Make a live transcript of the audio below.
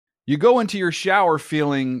You go into your shower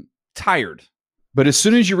feeling tired, but as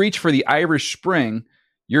soon as you reach for the Irish Spring,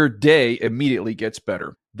 your day immediately gets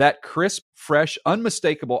better. That crisp, fresh,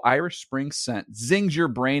 unmistakable Irish Spring scent zings your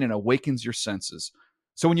brain and awakens your senses.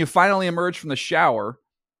 So when you finally emerge from the shower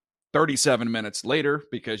 37 minutes later,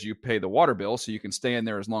 because you pay the water bill so you can stay in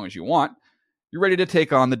there as long as you want, you're ready to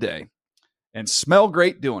take on the day and smell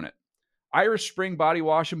great doing it. Irish Spring Body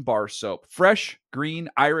Wash and Bar Soap. Fresh, green,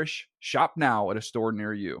 Irish. Shop now at a store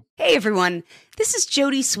near you. Hey, everyone. This is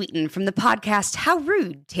Jody Sweeten from the podcast How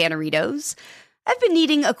Rude, Tanneritos. I've been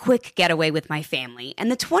needing a quick getaway with my family,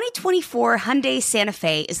 and the 2024 Hyundai Santa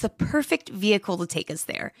Fe is the perfect vehicle to take us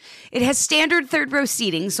there. It has standard third-row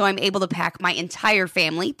seating, so I'm able to pack my entire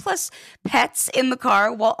family, plus pets, in the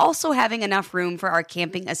car, while also having enough room for our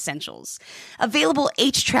camping essentials. Available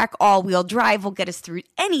H-Track all-wheel drive will get us through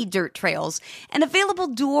any dirt trails, and available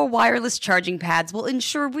dual wireless charging pads will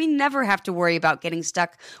ensure we never have to worry about getting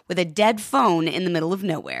stuck with a dead phone in the middle of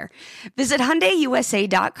nowhere. Visit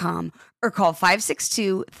HyundaiUSA.com or call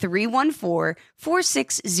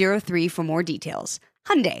 562-314-4603 for more details.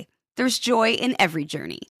 Hyundai, there's joy in every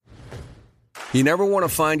journey. You never want to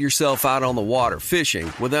find yourself out on the water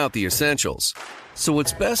fishing without the essentials. So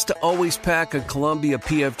it's best to always pack a Columbia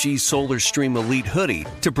PFG Solar Stream Elite hoodie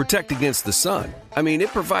to protect against the sun. I mean, it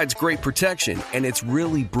provides great protection, and it's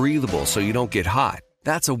really breathable so you don't get hot.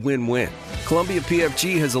 That's a win-win. Columbia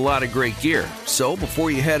PFG has a lot of great gear, so before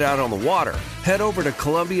you head out on the water, head over to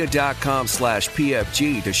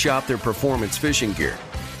Columbia.com/PFG to shop their performance fishing gear.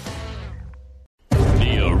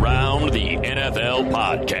 The Around the NFL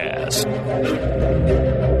podcast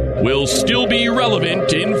will still be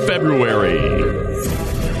relevant in February.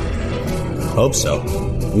 Hope so.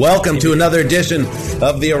 Welcome to another edition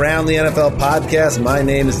of the Around the NFL podcast. My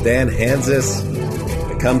name is Dan Hansis.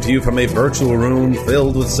 Come to you from a virtual room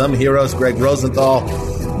filled with some heroes, Greg Rosenthal,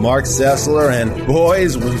 Mark Sessler, and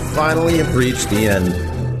boys, we finally have reached the end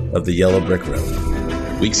of the Yellow Brick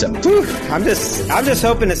Road. Week 7. I'm just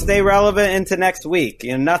hoping to stay relevant into next week.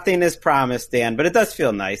 You know, nothing is promised, Dan, but it does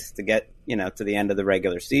feel nice to get, to the end of the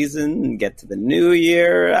regular season and get to the new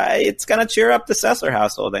year. It's going to cheer up the Sessler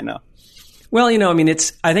household, I know. Well, I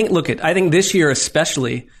think this year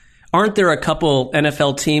especially, aren't there a couple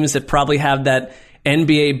NFL teams that probably have that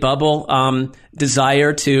NBA bubble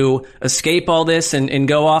desire to escape all this and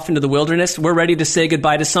go off into the wilderness? We're ready to say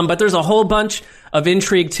goodbye to some, but there's a whole bunch of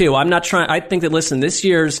intrigue too. I think that, listen, this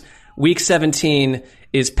year's Week 17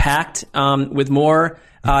 is packed with more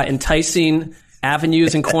enticing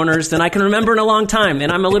avenues and corners than I can remember in a long time,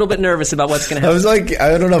 and I'm a little bit nervous about what's going to happen.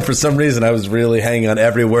 I don't know, for some reason I was really hanging on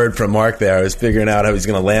every word from Mark there. I was figuring out how he's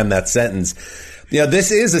going to land that sentence.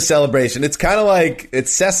 This is a celebration. It's kind of like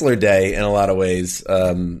it's Sessler Day in a lot of ways,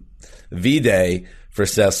 V-Day for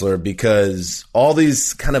Sessler, because all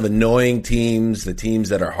these kind of annoying teams, the teams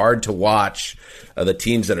that are hard to watch, the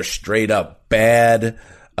teams that are straight up bad,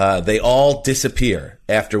 they all disappear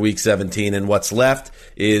after Week 17, and what's left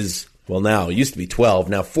is, now it used to be 12,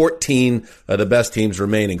 now 14 of the best teams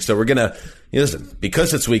remaining. So we're going to, listen,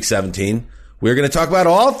 because it's Week 17, we're going to talk about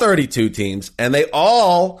all 32 teams, and they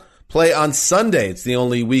all play on Sunday. It's the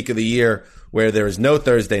only week of the year where there is no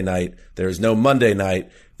Thursday night, there is no Monday night,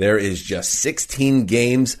 there is just 16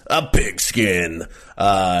 games, a pigskin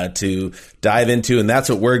to dive into, and that's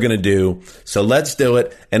what we're going to do. So let's do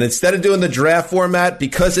it. And instead of doing the draft format,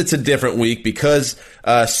 because it's a different week, because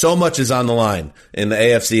so much is on the line in the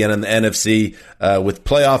AFC and in the NFC with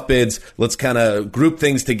playoff bids, let's kind of group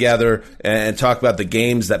things together and talk about the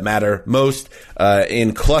games that matter most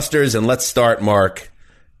in clusters. And let's start, Mark,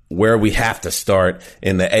 where we have to start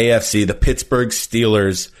in the AFC, the Pittsburgh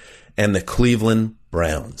Steelers and the Cleveland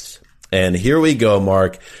Browns. And here we go,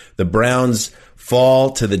 Mark. The Browns fall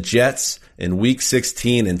to the Jets in Week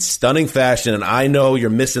 16 in stunning fashion, and I know you're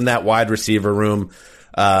missing that wide receiver room.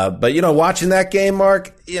 But, watching that game,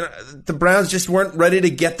 Mark, the Browns just weren't ready to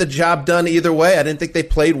get the job done either way. I didn't think they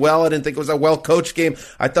played well. I didn't think it was a well-coached game.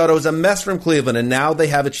 I thought it was a mess from Cleveland, and now they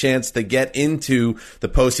have a chance to get into the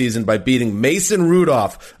postseason by beating Mason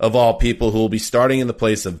Rudolph, of all people, who will be starting in the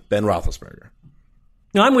place of Ben Roethlisberger.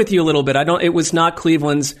 No, I'm with you a little bit. It was not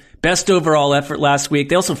Cleveland's best overall effort last week.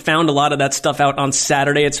 They also found a lot of that stuff out on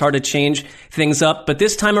Saturday. It's hard to change things up. But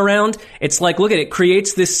this time around, it's like, look at it,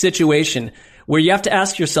 creates this situation where you have to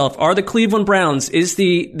ask yourself, are the Cleveland Browns, is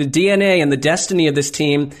the DNA and the destiny of this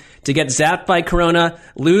team to get zapped by Corona,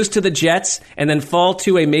 lose to the Jets, and then fall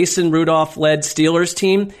to a Mason Rudolph-led Steelers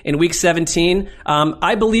team in Week 17?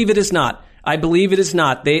 I believe it is not. I believe it is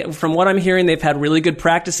not. From what I'm hearing, they've had really good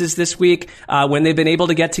practices this week when they've been able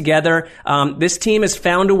to get together. This team has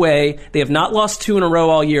found a way. They have not lost 2 in a row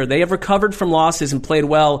all year. They have recovered from losses and played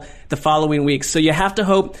well the following weeks. So you have to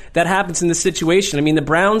hope that happens in this situation. I mean, the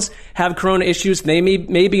Browns have corona issues. They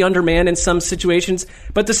may be undermanned in some situations,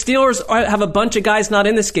 but the Steelers have a bunch of guys not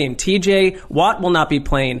in this game. TJ Watt will not be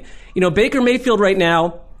playing. Baker Mayfield right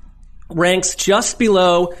now ranks just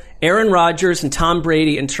below Aaron Rodgers and Tom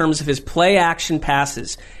Brady in terms of his play-action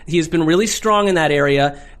passes. He has been really strong in that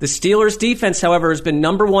area. The Steelers' defense, however, has been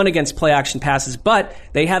number 1 against play-action passes, but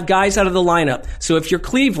they have guys out of the lineup. So if you're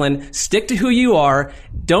Cleveland, stick to who you are.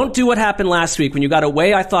 Don't do what happened last week when you got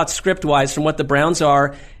away, I thought, script-wise from what the Browns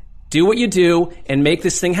are. Do what you do and make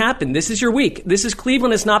this thing happen. This is your week.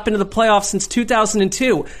 Cleveland has not been to the playoffs since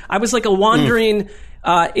 2002. I was like a wandering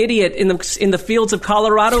idiot in the fields of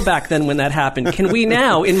Colorado back then when that happened. Can we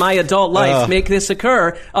now, in my adult life, make this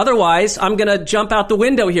occur? Otherwise, I'm going to jump out the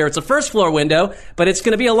window here. It's a first-floor window, but it's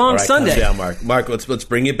going to be a long Sunday. Calm down, Mark. Mark, let's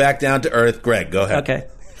bring you back down to earth. Greg, go ahead. Okay.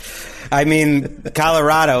 I mean,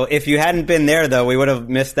 Colorado, if you hadn't been there, though, we would have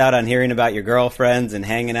missed out on hearing about your girlfriends and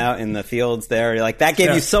hanging out in the fields there. That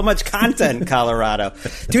gave you so much content, Colorado.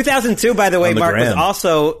 2002, by the way, Mark, was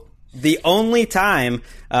also the only time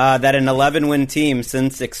that an 11-win team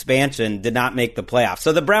since expansion did not make the playoffs.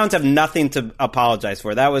 So the Browns have nothing to apologize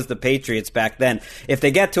for. That was the Patriots back then. If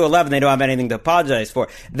they get to 11, they don't have anything to apologize for.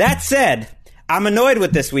 That said, I'm annoyed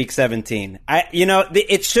with this Week 17.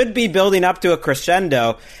 It should be building up to a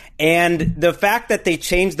crescendo. And the fact that they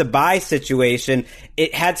changed the bye situation,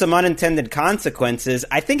 it had some unintended consequences.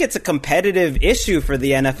 I think it's a competitive issue for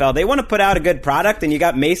the NFL. They want to put out a good product, and you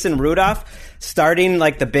got Mason Rudolph starting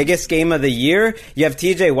the biggest game of the year. You have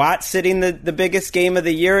TJ Watt sitting the biggest game of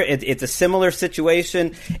the year. It's a similar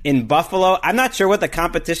situation in Buffalo. I'm not sure what the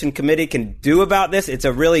competition committee can do about this. It's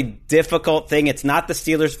a really difficult thing. It's not the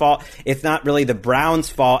Steelers' fault. It's not really the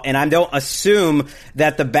Browns' fault. And I don't assume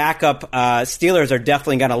that the backup Steelers are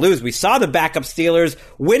definitely going to lose. We saw the backup Steelers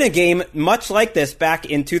win a game much like this back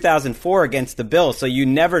in 2004 against the Bills. So you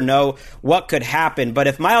never know what could happen. But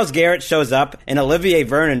if Myles Garrett shows up, and Olivier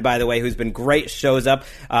Vernon, by the way, who's been great, shows up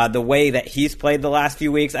the way that he's played the last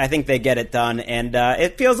few weeks, I think they get it done. And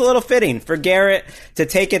it feels a little fitting for Garrett to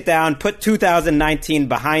take it down, put 2019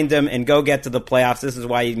 behind him, and go get to the playoffs. This is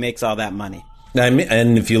why he makes all that money.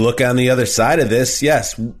 And if you look on the other side of this,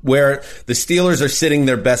 yes, where the Steelers are sitting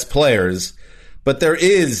their best players, but there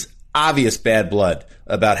is obvious bad blood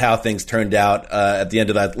about how things turned out at the end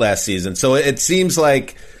of that last season. So it seems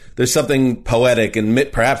like there's something poetic and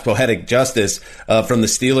perhaps poetic justice from the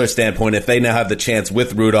Steelers' standpoint if they now have the chance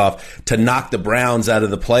with Rudolph to knock the Browns out of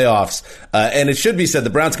the playoffs. And it should be said the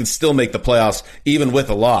Browns can still make the playoffs even with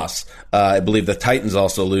a loss. I believe the Titans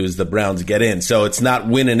also lose, the Browns get in. So it's not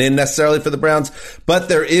winning in necessarily for the Browns, but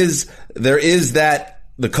there is that,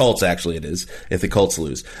 the Colts actually it is, if the Colts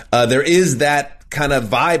lose. There is that kind of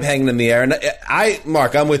vibe hanging in the air. And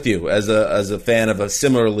Mark, I'm with you as a fan of a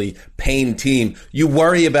similarly pained team. You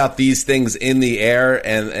worry about these things in the air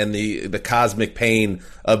and the cosmic pain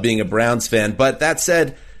of being a Browns fan. But that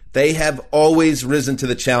said, they have always risen to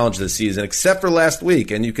the challenge this season, except for last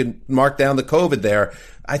week. And you can mark down the COVID there.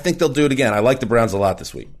 I think they'll do it again. I like the Browns a lot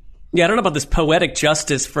this week. Yeah, I don't know about this poetic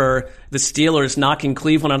justice for the Steelers knocking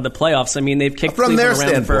Cleveland out of the playoffs. I mean, they've kicked Cleveland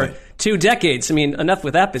around for 2 decades. I mean, enough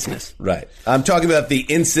with that business. Right. I'm talking about the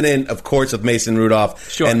incident, of course, of Mason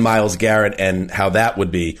Rudolph and Myles Garrett and how that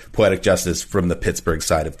would be poetic justice from the Pittsburgh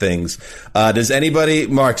side of things. Does anybody,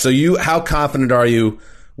 Mark, how confident are you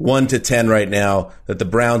 1 to 10 right now that the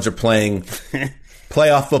Browns are playing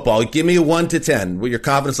playoff football? Give me a 1 to 10 with your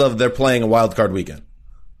confidence level they're playing a wild card weekend.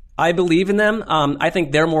 I believe in them. I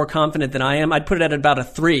think they're more confident than I am. I'd put it at about a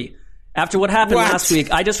 3. After what happened last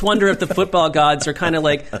week, I just wonder if the football gods are kind of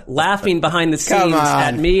laughing behind the scenes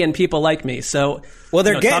at me and people like me. So,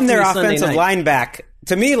 they're getting their offensive line back.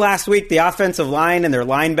 To me, last week, the offensive line and their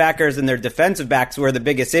linebackers and their defensive backs were the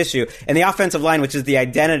biggest issue. And the offensive line, which is the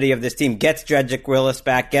identity of this team, gets Jedrick Willis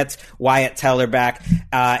back, gets Wyatt Teller back.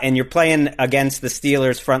 And you're playing against the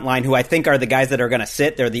Steelers front line, who I think are the guys that are going to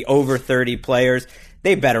sit. They're the over 30 players.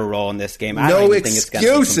 They better roll in this game. I don't even think it's going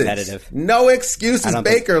to be competitive. No excuses.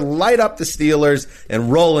 Baker, light up the Steelers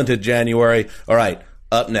and roll into January. All right,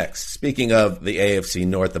 up next. Speaking of the AFC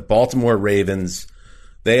North, the Baltimore Ravens,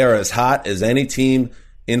 they are as hot as any team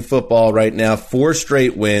in football right now. 4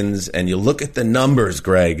 straight wins. And you look at the numbers,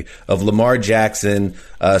 Greg, of Lamar Jackson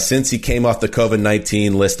since he came off the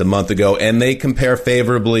COVID-19 list a month ago, and they compare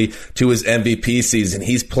favorably to his MVP season.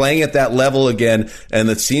 He's playing at that level again, and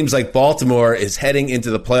it seems like Baltimore is heading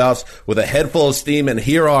into the playoffs with a head full of steam, and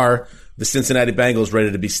here are the Cincinnati Bengals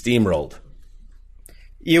ready to be steamrolled.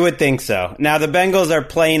 You would think so. Now, the Bengals are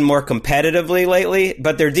playing more competitively lately,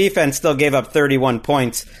 but their defense still gave up 31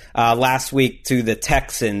 points last week to the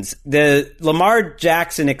Texans. The Lamar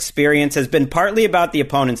Jackson experience has been partly about the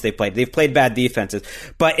opponents they played. They've played bad defenses,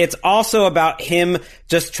 but it's also about him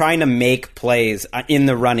just trying to make plays in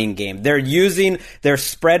the running game. They're using their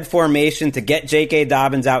spread formation to get J.K.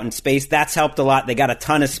 Dobbins out in space. That's helped a lot. They got a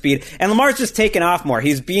ton of speed, and Lamar's just taken off more.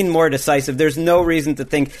 He's being more decisive. There's no reason to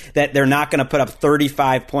think that they're not going to put up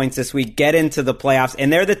 35 points this week, get into the playoffs,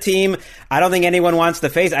 and they're the team I don't think anyone wants to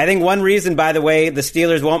face. I think one reason, by the way, the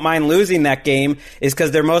Steelers won't mind losing that game is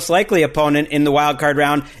because their most likely opponent in the wild card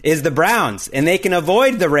round is the Browns, and they can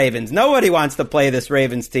avoid the Ravens. Nobody wants to play this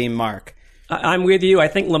Ravens team, Mark. I'm with you. I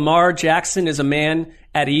think Lamar Jackson is a man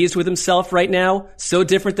at ease with himself right now. So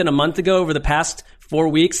different than a month ago over the past 4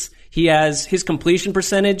 weeks. He has his completion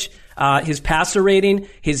percentage, his passer rating,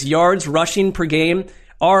 his yards rushing per game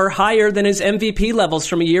are higher than his MVP levels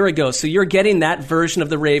from a year ago. So you're getting that version of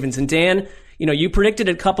the Ravens. And Dan, you predicted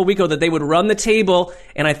a couple weeks ago that they would run the table,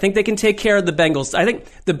 and I think they can take care of the Bengals. I think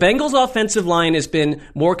the Bengals' offensive line has been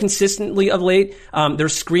more consistently of late. Their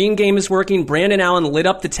screen game is working. Brandon Allen lit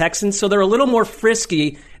up the Texans, so they're a little more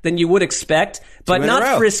frisky than you would expect, but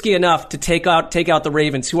not frisky enough to take out the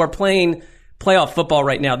Ravens, who are playing playoff football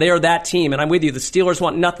right now. They are that team, and I'm with you. The Steelers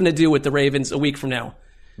want nothing to do with the Ravens a week from now.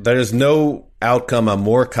 There's no outcome I'm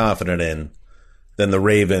more confident in than the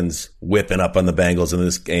Ravens whipping up on the Bengals in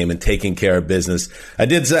this game and taking care of business.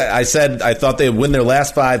 I said I thought they would win their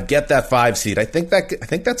last 5, get that 5 seed. I think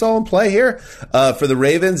that's all in play here for the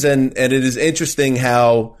Ravens, and it is interesting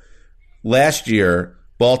how last year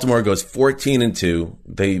Baltimore goes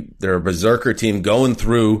 14-2. They're a berserker team going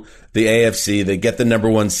through the AFC. They get the number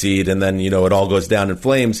 1 seed, and then it all goes down in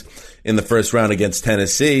flames in the first round against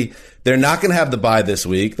Tennessee. They're not going to have the bye this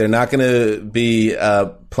week. They're not going to be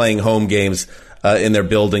playing home games in their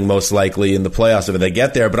building, most likely in the playoffs if they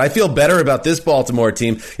get there. But I feel better about this Baltimore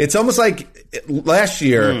team. It's almost like last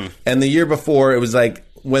year and the year before, it was like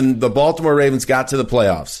when the Baltimore Ravens got to the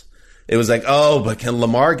playoffs, it was like, oh, but can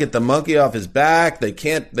Lamar get the monkey off his back? They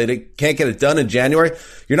can't get it done in January.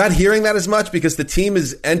 You're not hearing that as much because the team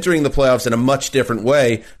is entering the playoffs in a much different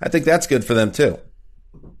way. I think that's good for them too.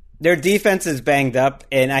 Their defense is banged up,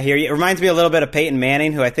 and I hear you. It reminds me a little bit of Peyton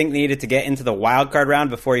Manning, who I think needed to get into the wild card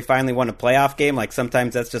round before he finally won a playoff game. Like,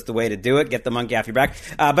 sometimes that's just the way to do it, get the monkey off your back.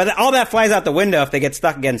 But all that flies out the window if they get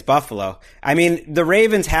stuck against Buffalo. I mean, the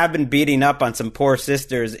Ravens have been beating up on some poor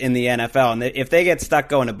sisters in the NFL, and if they get stuck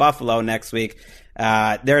going to Buffalo next week,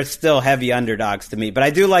 they're still heavy underdogs to me. But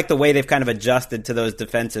I do like the way they've kind of adjusted to those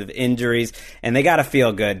defensive injuries, and they got to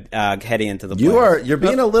feel good heading into the playoffs. You're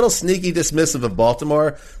being a little sneaky dismissive of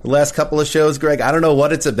Baltimore the last couple of shows, Greg. I don't know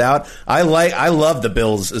what it's about. I love the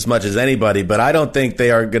Bills as much as anybody, but I don't think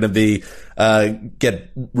they are going to be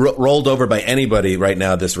get rolled over by anybody right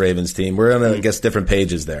now, this Ravens team. We're on, I guess, different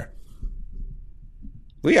pages there.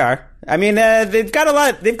 We are. I mean, they've got a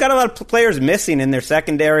lot of players missing in their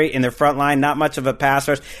secondary, in their front line. Not much of a pass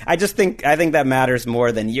rush. I think that matters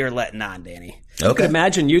more than you're letting on, Danny. Okay. I could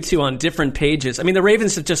imagine you two on different pages. I mean, the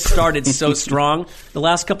Ravens have just started so strong the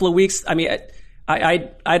last couple of weeks. I mean,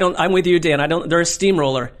 I'm with you, Dan. They're a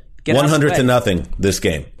steamroller. 100-0 this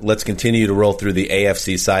game. Let's continue to roll through the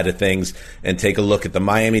AFC side of things and take a look at the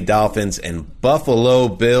Miami Dolphins and Buffalo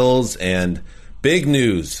Bills. And big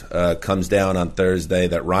news comes down on Thursday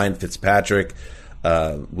that Ryan Fitzpatrick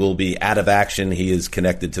will be out of action. He is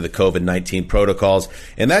connected to the COVID-19 protocols,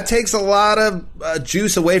 and that takes a lot of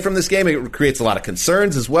juice away from this game. It creates a lot of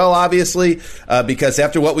concerns as well, obviously, because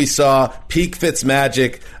after what we saw, peak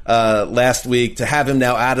Fitzmagic last week, to have him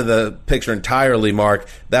now out of the picture entirely, Mark,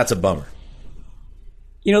 that's a bummer.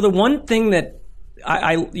 The one thing that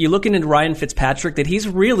you looking into Ryan Fitzpatrick, that he's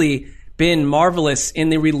really been marvelous in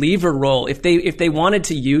the reliever role if they wanted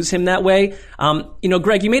to use him that way.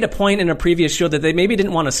 Greg, you made a point in a previous show that they maybe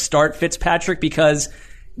didn't want to start Fitzpatrick because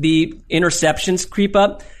the interceptions creep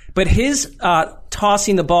up, but his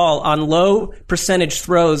tossing the ball on low percentage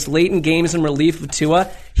throws late in games in relief of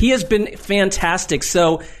Tua, he has been fantastic.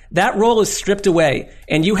 So that role is stripped away,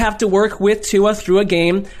 and you have to work with Tua through a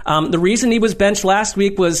game. The reason he was benched last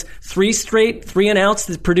week was 3 straight 3-and-outs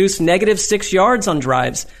that produced -6 yards on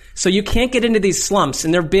drives. So you can't get into these slumps,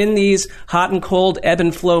 and there have been these hot and cold ebb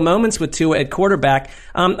and flow moments with Tua at quarterback.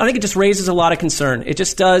 I think it just raises a lot of concern. It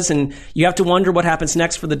just does, and you have to wonder what happens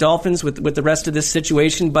next for the Dolphins with the rest of this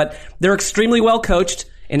situation. But they're extremely well coached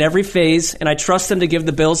in every phase, and I trust them to give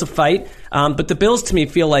the Bills a fight. But the Bills, to me,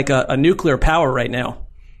 feel like a nuclear power right now.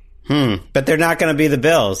 But they're not going to be the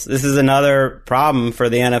Bills. This is another problem for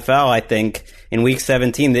the NFL, I think, in Week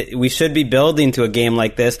 17. That we should be building to a game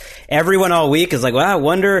like this. Everyone all week is like, well, I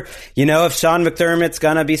wonder, if Sean McDermott's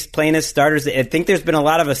going to be playing his starters. I think there's been a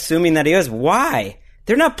lot of assuming that he is. Why?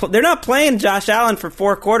 They're not playing Josh Allen for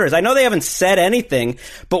 4 quarters. I know they haven't said anything,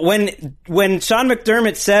 but when Sean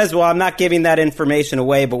McDermott says, well, I'm not giving that information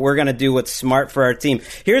away, but we're going to do what's smart for our team.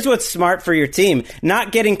 Here's what's smart for your team.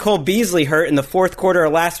 Not getting Cole Beasley hurt in the 4th quarter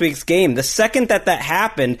of last week's game. The second that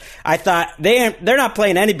happened, I thought they're not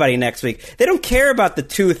playing anybody next week. They don't care about the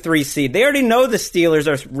 2-3 seed. They already know the Steelers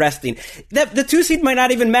are resting. The 2 seed might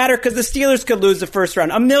not even matter because the Steelers could lose the first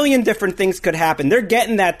round. A million different things could happen. They're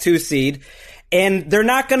getting that 2 seed. And they're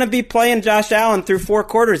not going to be playing Josh Allen through 4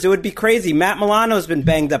 quarters. It would be crazy. Matt Milano's been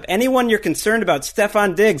banged up. Anyone you're concerned about,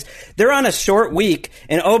 Stephon Diggs, they're on a short week.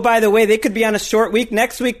 And oh, by the way, they could be on a short week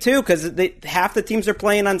next week too, because half the teams are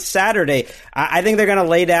playing on Saturday. I think they're going to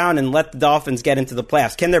lay down and let the Dolphins get into the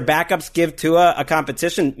playoffs. Can their backups give Tua a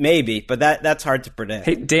competition? Maybe, but that's hard to predict.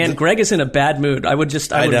 Hey, Dan, Greg is in a bad mood. I would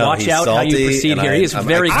watch out how you proceed here. He is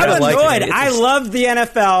very I'm annoyed. I love the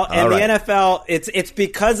NFL, and the NFL, it's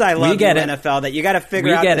because I love the NFL that you got to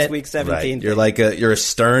figure out this Week 17. Right. You're a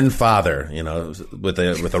stern father, with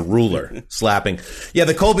a ruler slapping. Yeah,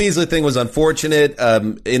 the Cole Beasley thing was unfortunate.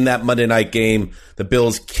 In that Monday night game, the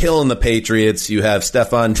Bills killing the Patriots. You have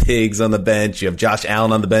Stephon Diggs on the bench. You have Josh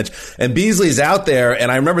Allen on the bench. And Beasley's out there.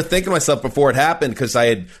 And I remember thinking to myself before it happened, because I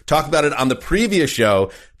had talked about it on the previous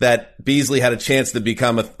show, that Beasley had a chance to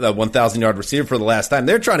become a 1,000-yard receiver for the last time.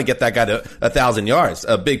 They're trying to get that guy to 1,000 yards,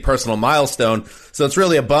 a big personal milestone. So it's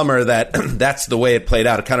really a bummer that that's the way it played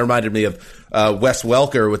out. It kind of reminded me of Wes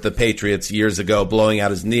Welker with the Patriots years ago, blowing out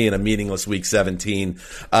his knee in a meaningless Week 17.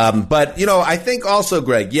 But, I think also,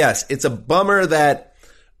 Greg, yes, it's a bummer that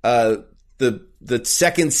the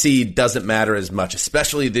second seed doesn't matter as much,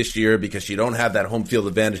 especially this year, because you don't have that home field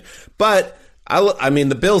advantage. But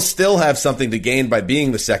the Bills still have something to gain by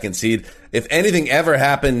being the second seed. If anything ever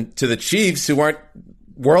happened to the Chiefs, who aren't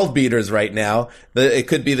world beaters right now, it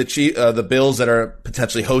could be the Bills that are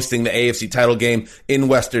potentially hosting the AFC title game in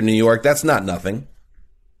Western New York. That's not nothing.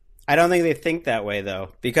 I don't think they think that way, though,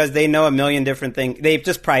 because they know a million different things. They've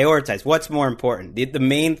just prioritized what's more important. The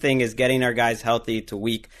main thing is getting our guys healthy to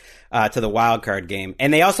the wild card game.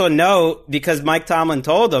 And they also know, because Mike Tomlin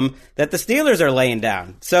told them, that the Steelers are laying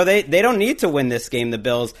down. So they don't need to win this game, the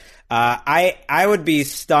Bills. I would be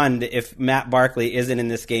stunned if Matt Barkley isn't in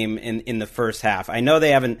this game in the first half. I know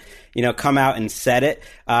they haven't, come out and said it.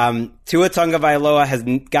 Tua Tagovailoa has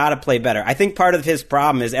got to play better. I think part of his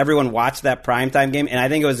problem is everyone watched that primetime game, and I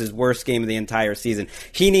think it was his worst game of the entire season.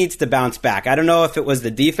 He needs to bounce back. I don't know if it was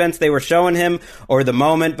the defense they were showing him or the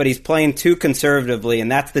moment, but he's playing too conservatively, and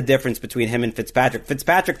that's the difference between him and Fitzpatrick.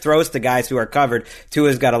 Fitzpatrick throws to guys who are covered.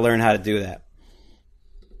 Tua's got to learn how to do that.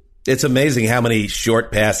 It's amazing how many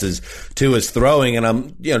short passes Tua is throwing, and I'm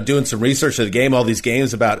doing some research of the game, all these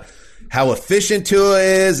games about how efficient Tua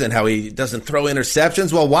is and how he doesn't throw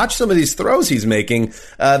interceptions. Well, watch some of these throws he's making.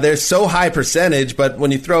 They're so high percentage, but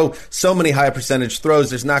when you throw so many high percentage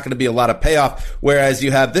throws, there's not going to be a lot of payoff. Whereas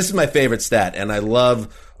you have, this is my favorite stat, and I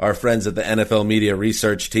love our friends at the NFL Media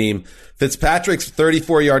Research Team. Fitzpatrick's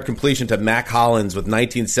 34-yard completion to Mac Hollins with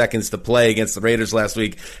 19 seconds to play against the Raiders last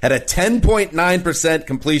week had a 10.9%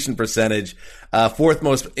 completion percentage, 4th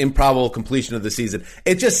most improbable completion of the season.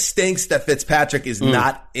 It just stinks that Fitzpatrick is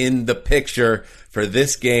not in the picture for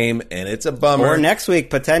this game, and it's a bummer. Or next week,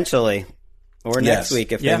 potentially. Or next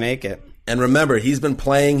week if they make it. And remember, he's been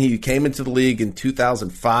playing. He came into the league in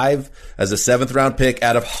 2005 as a 7th-round pick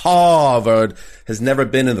out of Harvard, has never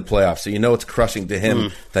been in the playoffs. So it's crushing to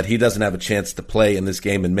him that he doesn't have a chance to play in this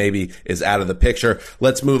game and maybe is out of the picture.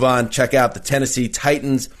 Let's move on. Check out the Tennessee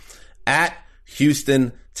Titans at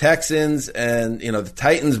Houston Texans. And, the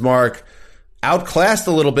Titans, Mark, outclassed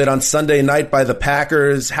a little bit on Sunday night by the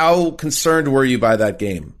Packers. How concerned were you by that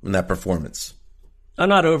game and that performance? I'm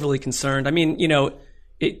not overly concerned. I mean,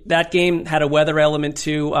 that game had a weather element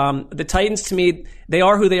too. The Titans, to me, they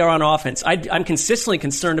are who they are on offense. I'm consistently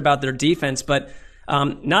concerned about their defense, but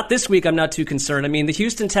not this week. I'm not too concerned. I mean, the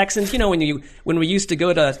Houston Texans, when we used to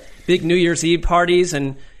go to big New Year's Eve parties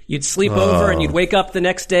and you'd sleep over and you'd wake up the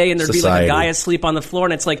next day and there'd be like a guy asleep on the floor,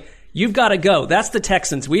 and it's like, you've got to go. That's the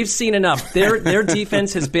Texans. We've seen enough. Their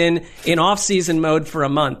defense has been in off-season mode for a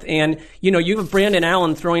month. And, you have Brandon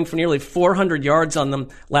Allen throwing for nearly 400 yards on them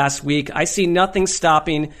last week. I see nothing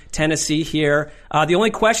stopping Tennessee here. The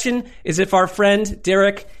only question is if our friend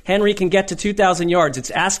Derrick Henry can get to 2,000 yards. It's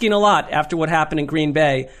asking a lot after what happened in Green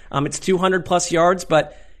Bay. It's 200-plus yards,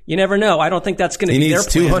 but you never know. I don't think that's going to be their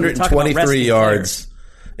plan. He needs 223 yards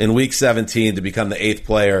in Week 17 to become the 8th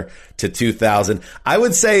player to 2,000. I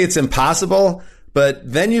would say it's impossible,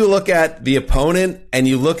 But then you look at the opponent and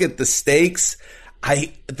you look at the stakes.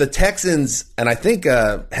 The Texans, and I think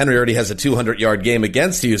Henry already has a 200-yard game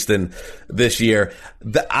against Houston this year.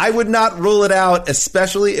 I would not rule it out,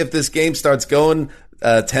 especially if this game starts going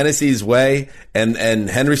Tennessee's way and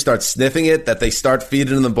Henry starts sniffing it, that they start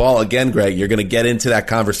feeding him the ball. Again, Greg, you're going to get into that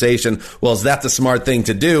conversation. Well, is that the smart thing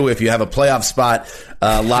to do if you have a playoff spot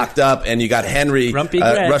locked up and you got Henry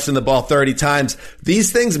rushing the ball 30 times?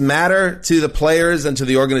 These things matter to the players and to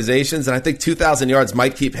the organizations, and I think 2,000 yards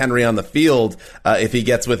might keep Henry on the field if he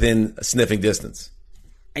gets within sniffing distance.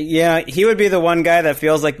 Yeah, he would be the one guy that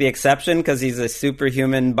feels like the exception because he's a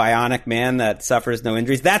superhuman bionic man that suffers no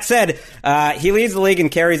injuries. That said, he leads the league in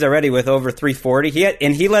carries already with over 340.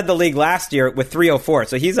 He led the league last year with 304.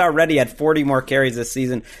 So he's already had 40 more carries this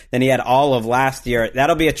season than he had all of last year.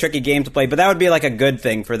 That'll be a tricky game to play, but that would be like a good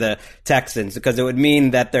thing for the Texans because it would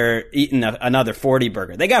mean that they're eating another 40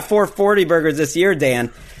 burger. They got 4 40 burgers this year,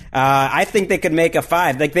 Dan. I think they could make a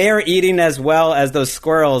 5. Like, they are eating as well as those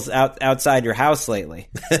squirrels outside your house lately.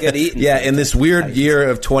 It's good eating. Yeah, in this weird year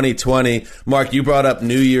of 2020, Mark, you brought up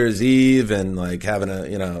New Year's Eve and like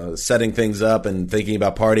having setting things up and thinking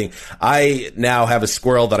about partying. I now have a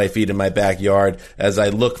squirrel that I feed in my backyard as I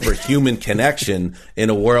look for human connection in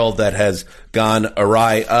a world that has gone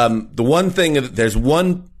awry. The one thing,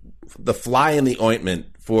 the fly in the ointment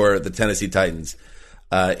for the Tennessee Titans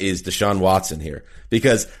is Deshaun Watson here,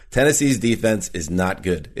 because Tennessee's defense is not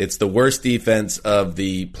good. It's the worst defense of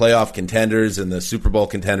the playoff contenders and the Super Bowl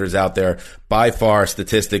contenders out there by far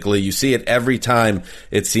statistically. You see it every time,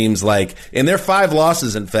 it seems like. In their 5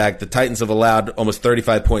 losses, in fact, the Titans have allowed almost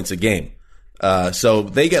 35 points a game. So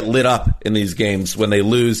they get lit up in these games when they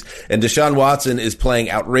lose. And Deshaun Watson is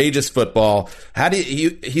playing outrageous football.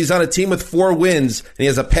 He's on a team with 4 wins, and he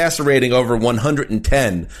has a passer rating over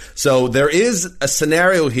 110. So there is a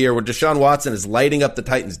scenario here where Deshaun Watson is lighting up the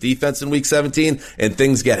Titans defense in Week 17, and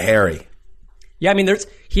things get hairy. Yeah, I mean,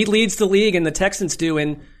 he leads the league, and the Texans do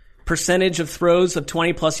in percentage of throws of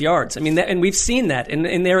 20-plus yards. I mean, and we've seen that,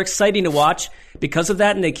 and they're exciting to watch because of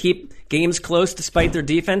that, and they keep games close despite their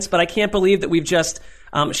defense. But I can't believe that we've just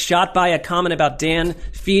shot by a comment about Dan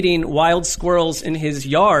feeding wild squirrels in his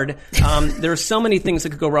yard. There are so many things that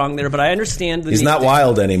could go wrong there, but I understand he's not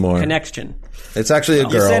wild anymore. Connection. It's actually a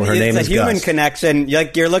girl. Her name is Gus. It's a human connection.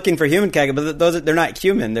 You're looking for human connection, but they're not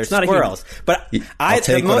human. They're squirrels. But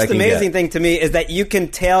the most amazing thing to me is that you can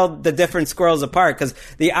tell the different squirrels apart, because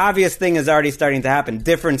the obvious thing is already starting to happen.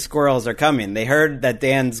 Different squirrels are coming. They heard that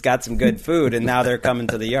Dan's got some good food, and now they're coming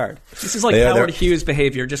to the yard. This is like Howard Hughes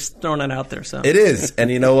behavior, just throwing it out there. So it is. And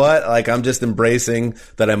you know what? Like, I'm just embracing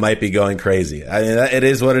that I might be going crazy. I mean, it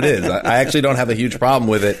is what it is. I actually don't have a huge problem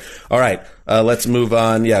with it. All right. Let's move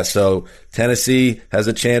on. Yeah, so Tennessee has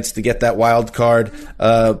a chance to get that wild card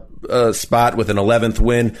spot with an 11th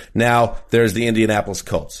win. Now there's the Indianapolis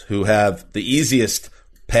Colts, who have the easiest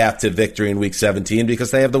path to victory in Week 17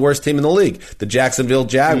 because they have the worst team in the league, the Jacksonville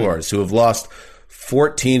Jaguars, who have lost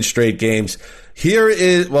 14 straight games.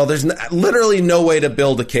 There's literally no way to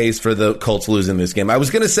build a case for the Colts losing this game. I was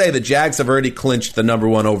going to say the Jags have already clinched the number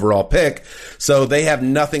 1 overall pick, so they have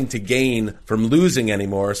nothing to gain from losing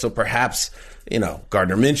anymore. So perhaps,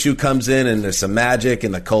 Gardner Minshew comes in and there's some magic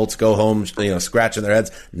and the Colts go home, scratching their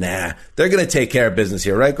heads. Nah, they're going to take care of business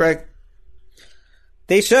here, right, Greg?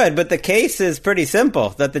 They should, but the case is pretty simple,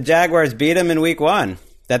 that the Jaguars beat them in Week 1.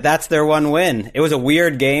 That's their 1 win. It was a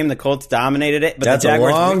weird game. The Colts dominated it. But that's the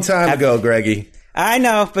Jaguars a long time ago, Greggy. I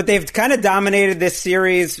know, but they've kind of dominated this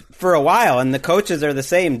series for a while, and the coaches are the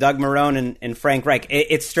same, Doug Marrone and Frank Reich.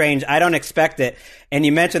 It's strange. I don't expect it. And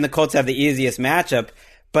you mentioned the Colts have the easiest matchup,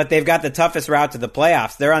 but they've got the toughest route to the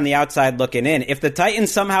playoffs. They're on the outside looking in. If the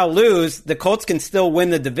Titans somehow lose, the Colts can still win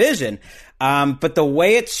the division. But the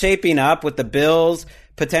way it's shaping up with the Bills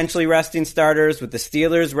potentially resting starters, with the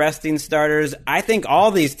Steelers resting starters, I think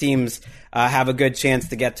all these teams have a good chance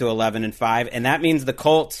to get to 11-5, and that means the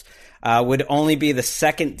Colts would only be the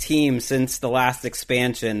second team since the last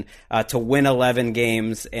expansion to win 11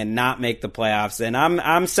 games and not make the playoffs. And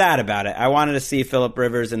I'm sad about it. I wanted to see Phillip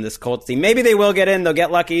Rivers and this Colts team. Maybe they will get in. They'll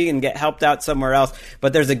get lucky and get helped out somewhere else.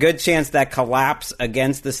 But there's a good chance that collapse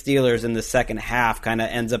against the Steelers in the second half kind of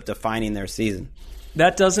ends up defining their season.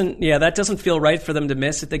 That doesn't feel right for them to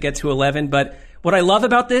miss if they get to 11. But what I love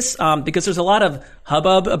about this, because there's a lot of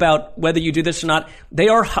hubbub about whether you do this or not, they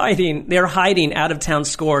are hiding out of town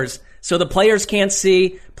scores. So the players can't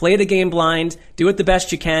see, play the game blind, do it the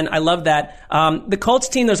best you can. I love that. The Colts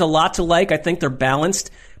team, there's a lot to like. I think they're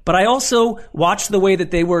balanced. But I also watched the way that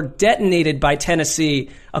they were detonated by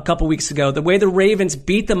Tennessee a couple weeks ago, the way the Ravens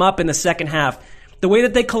beat them up in the second half. the way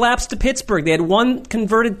that they collapsed to Pittsburgh. They had one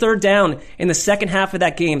converted third down in the second half of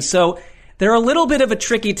that game. So they're a little bit of a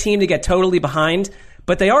tricky team to get totally behind,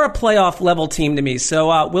 but they are a playoff level team to me.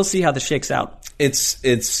 So we'll see how this shakes out.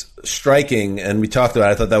 It's striking, and we talked about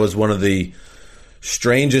it. I thought that was one of the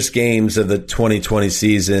strangest games of the 2020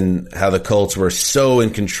 season, how the Colts were so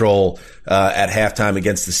in control at halftime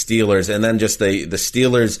against the Steelers, and then just the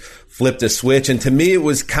Steelers flipped a switch. And to me, it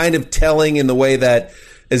was kind of telling in the way that,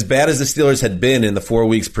 as bad as the Steelers had been in the 4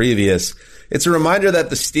 weeks previous, it's a reminder that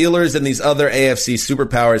the Steelers and these other AFC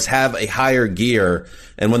superpowers have a higher gear.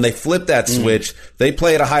 And when they flip that switch, they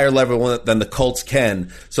play at a higher level than the Colts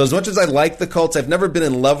can. So as much as I like the Colts, I've never been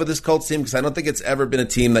in love with this Colts team because I don't think it's ever been a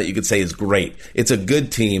team that you could say is great. It's a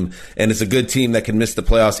good team, and it's a good team that can miss the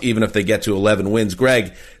playoffs even if they get to 11 wins.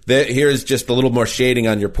 Greg, here's just a little more shading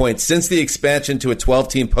on your point. Since the expansion to a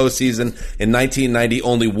 12-team postseason in 1990,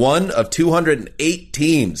 only one of 208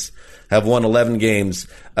 teams have won 11 games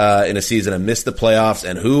in a season and missed the playoffs.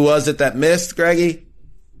 And who was it that missed, Greggy?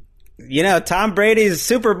 Tom Brady's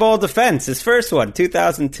Super Bowl defense, his first one,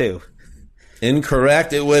 2002.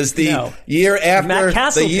 Incorrect. It was the year after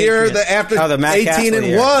the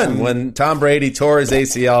 18-1 when Tom Brady tore his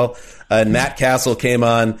ACL and Matt Castle came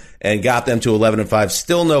on and got them to 11-5.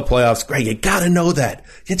 Still no playoffs. Greg, you got to know that.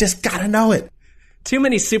 You just got to know it. Too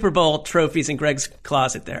many Super Bowl trophies in Greg's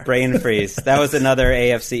closet there. Brain freeze. That was another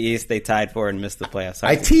AFC East they tied for and missed the playoffs.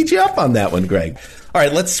 I teed you up on that one, Greg. All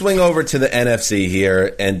right, let's swing over to the NFC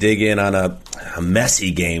here and dig in on a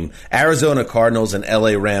messy game. Arizona Cardinals and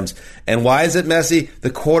LA Rams. And why is it messy? The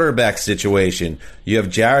quarterback situation. You have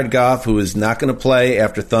Jared Goff, who is not going to play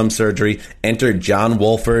after thumb surgery. Enter John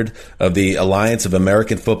Wolford of the Alliance of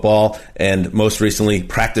American Football and most recently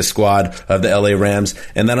practice squad of the LA Rams.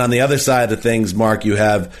 And then on the other side of things, Mark, you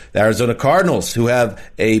have the Arizona Cardinals, who have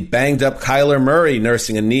a banged-up Kyler Murray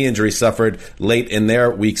nursing a knee injury suffered late in their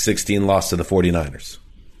Week 16 loss to the 49ers.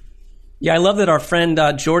 Yeah, I love that our friend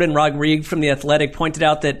Jordan Rodriguez from The Athletic pointed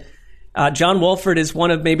out that John Wolford is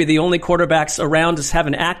one of maybe the only quarterbacks around to have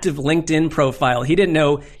an active LinkedIn profile. He didn't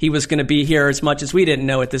know he was going to be here as much as we didn't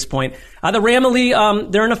know at this point. The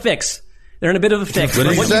Ramily, they're in a fix. They're in a bit of a fix.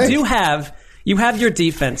 But what you do have, you have your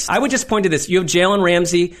defense. I would just point to this. You have Jalen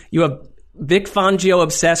Ramsey. You have Vic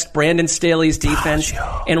Fangio-obsessed Brandon Staley's defense.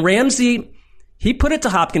 And Ramsey, he put it to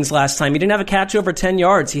Hopkins last time. He didn't have a catch over 10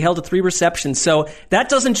 yards. He held to 3 receptions. So that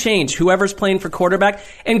doesn't change, whoever's playing for quarterback.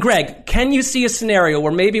 And Greg, can you see a scenario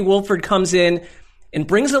where maybe Wolford comes in and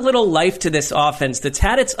brings a little life to this offense that's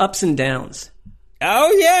had its ups and downs?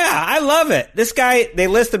 Oh, yeah. I love it. This guy, they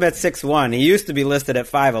list him at 6'1". He used to be listed at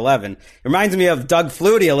 5'11". Reminds me of Doug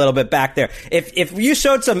Flutie a little bit back there. If you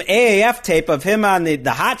showed some AAF tape of him on the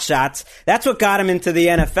hot shots, that's what got him into the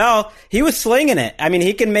NFL. He was slinging it. I mean,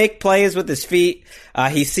 he can make plays with his feet.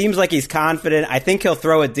 He seems like he's confident. I think he'll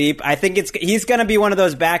throw it deep. I think he's going to be one of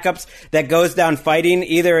those backups that goes down fighting.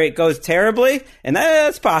 Either it goes terribly, and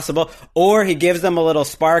that's possible, or he gives them a little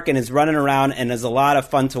spark and is running around and is a lot of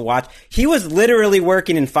fun to watch. He was literally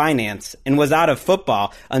working in finance and was out of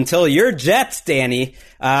football until your Jets, Danny,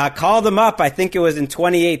 called him up. I think it was in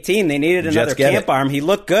 2018. They needed another camp arm. He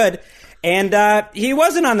looked good. And he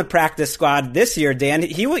wasn't on the practice squad this year, Dan.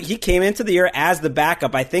 He came into the year as the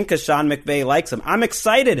backup, I think, because Sean McVay likes him. I'm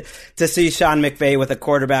excited to see Sean McVay with a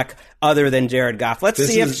quarterback other than Jared Goff. Let's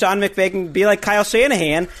see if Sean McVay can be like Kyle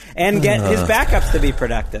Shanahan and get his backups to be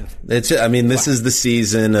productive. This is the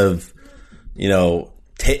season of,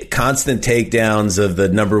 constant takedowns of the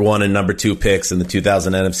number 1 and number 2 picks in the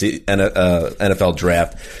 2000 NFL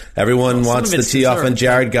draft. Everyone wants to tee off on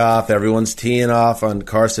Jared Goff. Everyone's teeing off on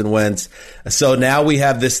Carson Wentz. So now we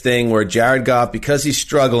have this thing where Jared Goff, because he's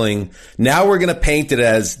struggling, now we're going to paint it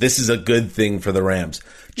as this is a good thing for the Rams.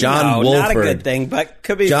 Wolford, not a good thing, but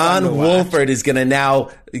could be. John Wolford is going to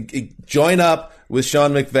now join up with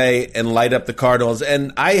Sean McVay and light up the Cardinals.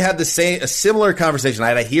 And I had a similar conversation. I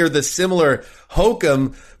had to hear the similar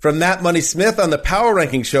hokum from Matt Money Smith on the Power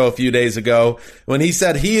Ranking show a few days ago when he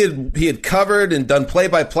said he had covered and done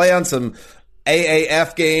play-by-play on some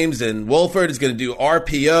AAF games, and Wolford is going to do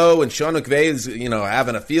RPO, and Sean McVay is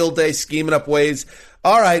having a field day, scheming up ways.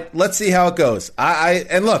 All right, let's see how it goes.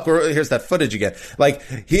 And look, here's that footage again.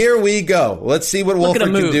 Here we go. Let's see what Wolford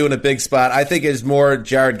can do in a big spot. I think it's more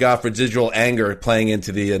Jared Goff residual anger playing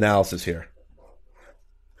into the analysis here.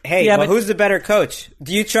 Hey, who's the better coach?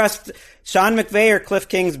 Do you trust Sean McVay or Cliff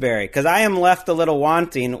Kingsbury? Because I am left a little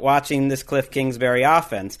wanting watching this Cliff Kingsbury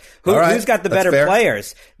offense. Who's got the better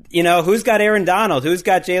players? who's got Aaron Donald? Who's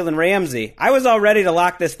got Jalen Ramsey? I was all ready to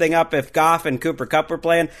lock this thing up if Goff and Cooper Kupp were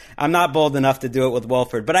playing. I'm not bold enough to do it with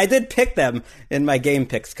Wolford, but I did pick them in my game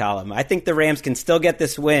picks column. I think the Rams can still get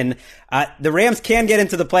this win. The Rams can get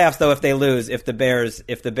into the playoffs though if they lose, if the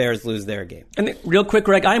Bears lose their game. And real quick,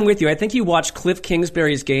 Greg, I'm with you. I think you watch Cliff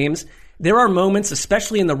Kingsbury's games. There are moments,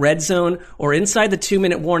 especially in the red zone or inside the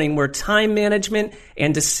 2-minute warning, where time management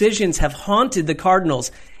and decisions have haunted the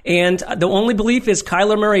Cardinals. And the only belief is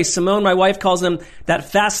Kyler Murray. Simone, my wife, calls him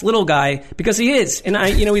that fast little guy because he is. And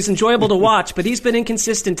he's enjoyable to watch, but he's been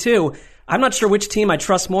inconsistent too. I'm not sure which team I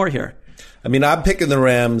trust more here. I mean, I'm picking the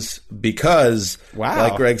Rams because,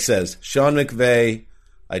 like Greg says, Sean McVay,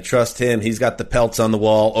 I trust him. He's got the pelts on the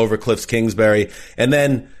wall over Cliff Kingsbury. And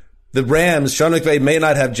then the Rams, Sean McVay may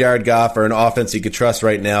not have Jared Goff or an offense he could trust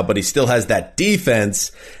right now, but he still has that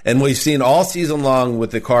defense. And we've seen all season long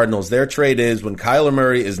with the Cardinals, their trait is when Kyler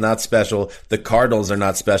Murray is not special, the Cardinals are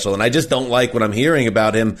not special. And I just don't like what I'm hearing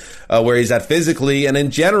about him, where he's at physically and in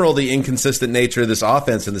general, the inconsistent nature of this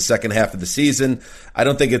offense in the second half of the season. I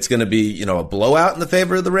don't think it's going to be, a blowout in the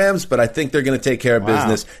favor of the Rams, but I think they're going to take care of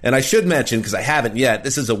business. And I should mention, because I haven't yet,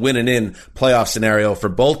 this is a win and in playoff scenario for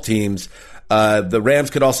both teams. The Rams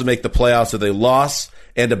could also make the playoffs with a loss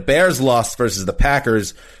and a Bears loss versus the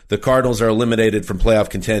Packers. The Cardinals are eliminated from playoff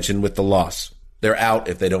contention with the loss. They're out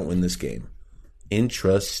if they don't win this game.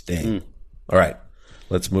 Interesting. All right,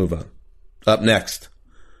 let's move on. Up next,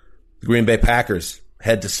 the Green Bay Packers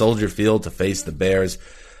head to Soldier Field to face the Bears.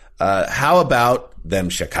 How about them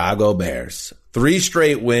Chicago Bears? 3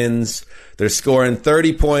 straight wins. They're scoring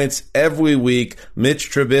 30 points every week. Mitch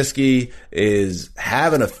Trubisky is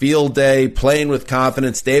having a field day, playing with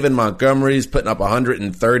confidence. David Montgomery's putting up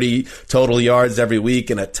 130 total yards every week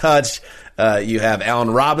and a touch. You have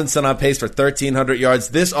Allen Robinson on pace for 1,300 yards.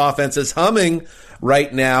 This offense is humming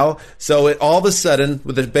right now. So all of a sudden,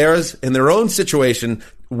 with the Bears in their own situation,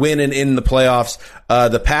 winning in the playoffs,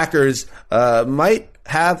 the Packers might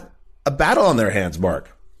have a battle on their hands,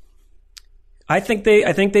 Mark. I think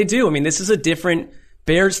they do. I mean, this is a different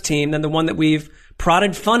Bears team than the one that we've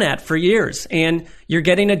prodded fun at for years. And you're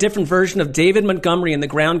getting a different version of David Montgomery in the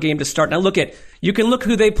ground game to start. Now you can look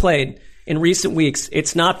who they played in recent weeks.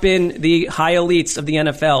 It's not been the high elites of the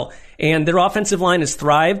NFL. And their offensive line has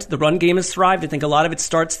thrived. The run game has thrived. I think a lot of it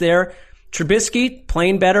starts there. Trubisky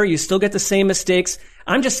playing better. You still get the same mistakes.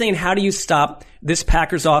 I'm just saying, how do you stop this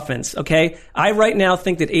Packers offense, okay? I right now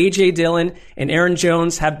think that A.J. Dillon and Aaron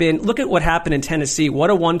Jones have been, look at what happened in Tennessee. What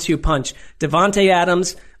a 1-2 punch. Devontae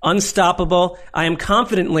Adams, unstoppable. I am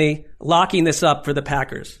confidently locking this up for the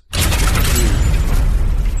Packers.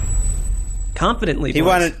 Confidently. He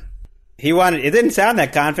wanted. It didn't sound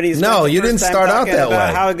that confident. No, you didn't start out that way.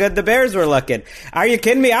 How good the Bears were looking. Are you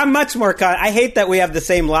kidding me? I'm much more confident. I hate that we have the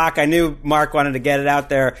same lock. I knew Mark wanted to get it out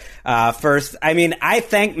there first. I mean, I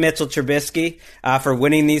thank Mitchell Trubisky for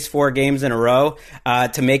winning these 4 games in a row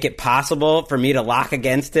to make it possible for me to lock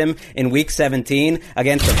against him in Week 17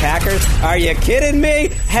 against the Packers. Are you kidding me?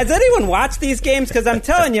 Has anyone watched these games? Because I'm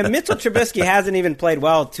telling you, Mitchell Trubisky hasn't even played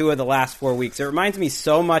well 2 of the last 4 weeks. It reminds me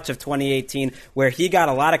so much of 2018, where he got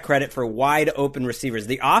a lot of credit for wide open receivers.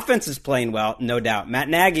 The offense is playing well, no doubt. Matt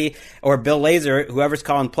Nagy or Bill Lazor, whoever's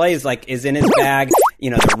calling plays, is in his bag.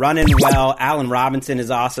 They're running well. Allen Robinson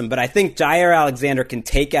is awesome, but I think Jair Alexander can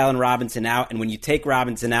take Allen Robinson out, and when you take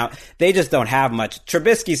Robinson out, they just don't have much.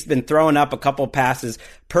 Trubisky's been throwing up a couple passes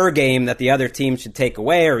per game that the other team should take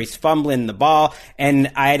away, or he's fumbling the ball,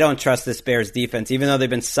 and I don't trust this Bears defense. Even though they've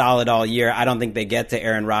been solid all year, I don't think they get to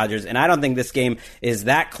Aaron Rodgers, and I don't think this game is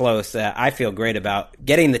that close. I feel great about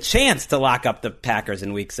getting the chance to lock up the Packers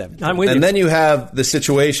in Week 17. I'm with you. And then you have the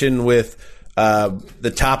situation with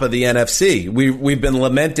the top of the NFC. We've been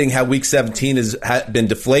lamenting how Week 17 has been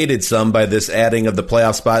deflated some by this adding of the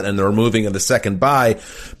playoff spot and the removing of the second bye.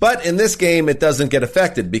 But in this game, it doesn't get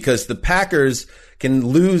affected because the Packers can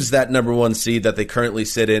lose that number 1 seed that they currently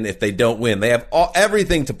sit in if they don't win. They have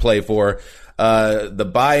everything to play for.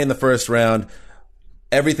 The bye in the first round,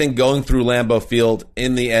 everything going through Lambeau Field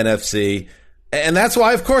in the NFC. And that's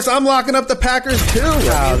why, of course, I'm locking up the Packers, too.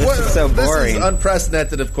 This is so boring. This is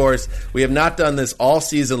unprecedented, of course. We have not done this all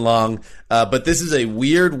season long, but this is a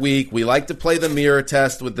weird week. We like to play the mirror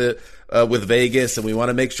test with Vegas, and we want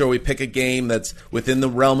to make sure we pick a game that's within the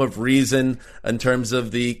realm of reason in terms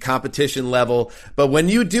of the competition level. But when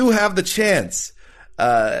you do have the chance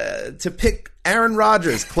to pick Aaron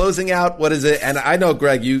Rodgers closing out, what is it? And I know,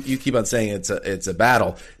 Greg, you keep on saying it's a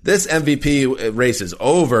battle. This MVP race is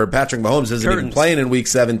over. Patrick Mahomes isn't even playing in Week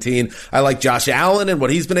 17. I like Josh Allen and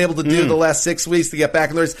what he's been able to do the last 6 weeks to get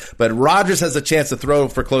back in the race. But Rodgers has a chance to throw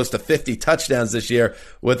for close to 50 touchdowns this year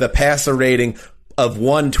with a passer rating of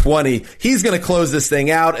 120. He's going to close this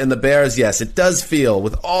thing out. And the Bears, yes, it does feel,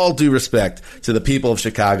 with all due respect to the people of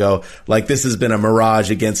Chicago, like this has been a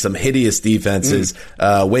mirage against some hideous defenses.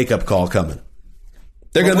 Wake-up call coming.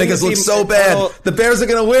 They're going to make us look so bad. The Bears are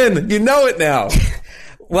going to win. You know it now.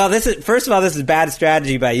 Well, first of all, this is bad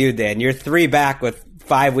strategy by you, Dan. You're 3 back with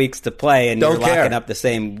 5 weeks to play, and you're locking up the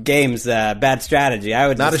same games. Bad strategy. I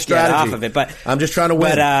would not just get off of it. But I'm just trying to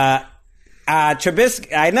win. But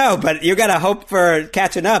Trubisky, I know, but you got to hope for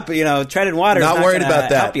catching up. Treading water. Not worried about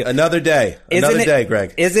that. Another day,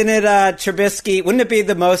 Greg. Isn't it Trubisky? Wouldn't it be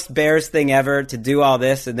the most Bears thing ever to do all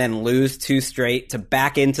this and then lose 2 straight to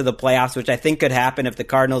back into the playoffs, which I think could happen if the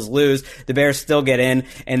Cardinals lose. The Bears still get in,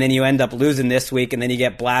 and then you end up losing this week, and then you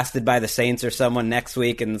get blasted by the Saints or someone next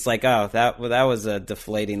week, and it's like, oh, that was a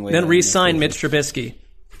deflating way. Then re-sign Mitch Trubisky.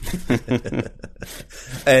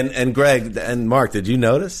 and Greg and Mark, did you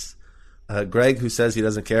notice? Greg, who says he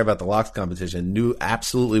doesn't care about the locks competition, knew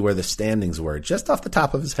absolutely where the standings were, just off the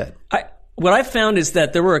top of his head. What I found is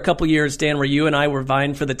that there were a couple years, Dan, where you and I were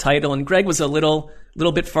vying for the title, and Greg was a little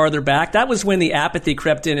bit farther back. That was when the apathy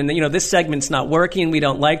crept in, and this segment's not working. We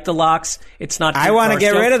don't like the locks. It's not. I want to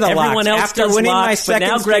get rid of the locks. Everyone else after does winning locks, my second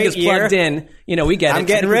but now Greg is plugged in. We get it. I'm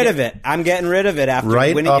getting rid of it. I'm getting rid of it after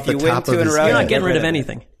winning. Off if you the win top 2 of in a his row, you're not getting rid of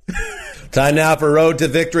anything. Time now for Road to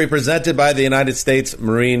Victory, presented by the United States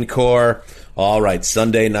Marine Corps. All right,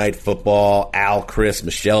 Sunday Night Football. Al, Chris,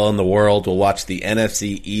 Michelle, and the world will watch the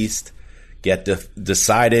NFC East get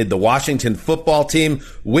decided. The Washington football team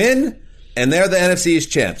win, and they're the NFC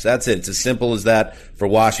East champs. That's it. It's as simple as that for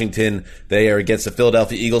Washington. They are against the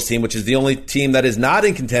Philadelphia Eagles team, which is the only team that is not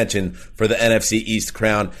in contention for the NFC East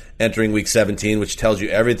crown entering Week 17, which tells you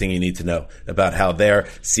everything you need to know about how their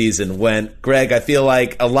season went. Greg, I feel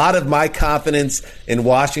like a lot of my confidence in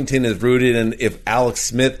Washington is rooted in if Alex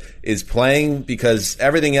Smith is playing, because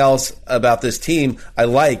everything else about this team I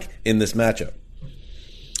like in this matchup.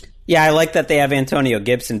 Yeah, I like that they have Antonio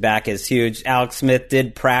Gibson back is huge. Alex Smith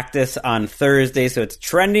did practice on Thursday, so it's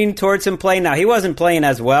trending towards him playing. Now, he wasn't playing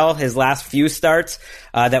as well his last few starts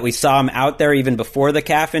that we saw him out there even before the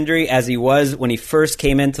calf injury as he was when he first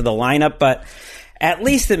came into the lineup, but at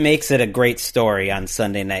least it makes it a great story on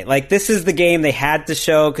Sunday night. Like, this is the game they had to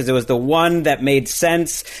show because it was the one that made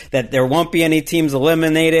sense, that there won't be any teams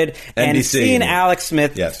eliminated. NBC, and seeing Alex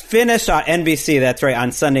Smith finish on NBC, that's right,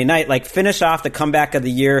 on Sunday night, finish off the Comeback of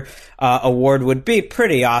the Year award would be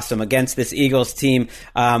pretty awesome against this Eagles team,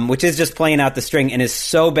 which is just playing out the string and is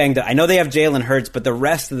so banged up. I know they have Jalen Hurts, but the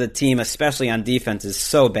rest of the team, especially on defense, is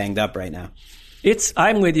so banged up right now.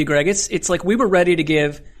 I'm with you, Greg. It's like we were ready to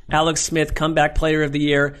give Alex Smith Comeback Player of the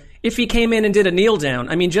Year if he came in and did a kneel down.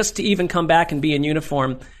 I mean, just to even come back and be in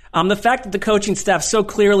uniform. The fact that the coaching staff so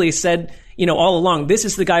clearly said, all along, this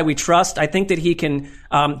is the guy we trust. I think that he can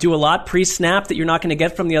do a lot pre-snap that you're not going to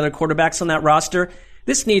get from the other quarterbacks on that roster.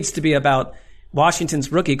 This needs to be about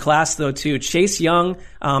Washington's rookie class, though, too. Chase Young,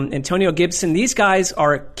 Antonio Gibson, these guys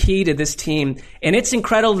are key to this team. And it's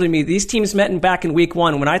incredible to me. These teams met back in Week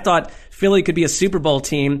 1 when I thought Philly could be a Super Bowl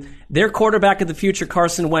team. Their quarterback of the future,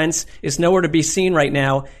 Carson Wentz, is nowhere to be seen right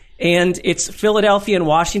now. And it's Philadelphia and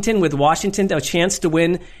Washington, with Washington a chance to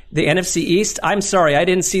win the NFC East. I'm sorry, I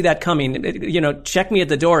didn't see that coming. Check me at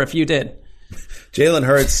the door if you did. Jalen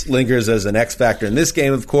Hurts lingers as an X factor in this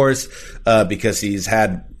game, of course, because he's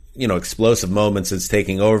had explosive moments since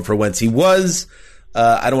taking over for Wentz. He was,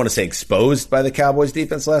 I don't want to say exposed by the Cowboys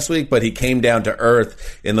defense last week, but he came down to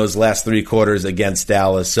earth in those last 3 quarters against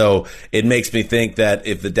Dallas. So it makes me think that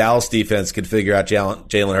if the Dallas defense could figure out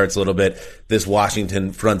Jalen Hurts a little bit, this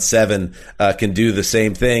Washington front 7 can do the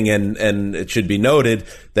same thing. And it should be noted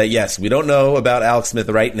that, yes, we don't know about Alex Smith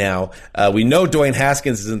right now. We know Dwayne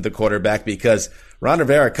Haskins isn't the quarterback because Ron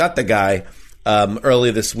Rivera cut the guy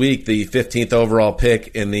early this week, the 15th overall pick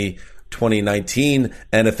in the 2019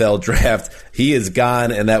 NFL draft. He is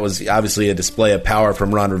gone, and that was obviously a display of power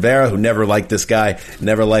from Ron Rivera, who never liked this guy,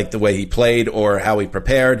 never liked the way he played or how he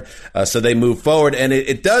prepared. So they move forward, and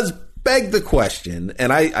it does beg the question,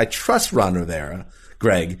 and I trust Ron Rivera,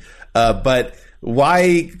 Greg, but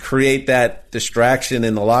why create that distraction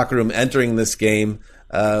in the locker room entering this game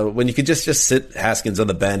when you could just sit Haskins on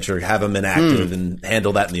the bench or have him inactive and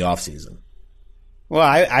handle that in the offseason? Well,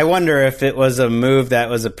 I wonder if it was a move that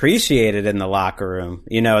was appreciated in the locker room.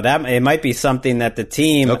 That it might be something that the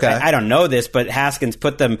team, okay. I don't know this, but Haskins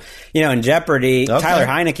put them, in jeopardy. Okay. Tyler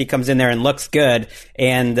Heineke comes in there and looks good.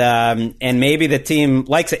 And maybe the team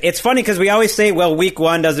likes it. It's funny because we always say, well, week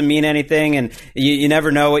one doesn't mean anything and you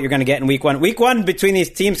never know what you're going to get in week one. Week one between these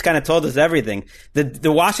teams kind of told us everything.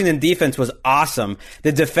 The Washington defense was awesome.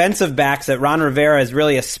 The defensive backs that Ron Rivera is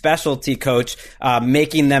really a specialty coach,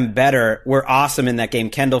 making them better were awesome in that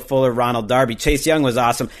game. Kendall Fuller, Ronald Darby, Chase Young was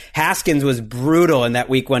awesome. Haskins was brutal in that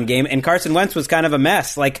week one game, and Carson Wentz was kind of a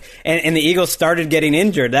mess. And the Eagles started getting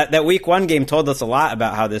injured. That week one game told us a lot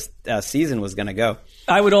about how this season was going to go.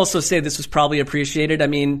 I would also say this was probably appreciated. I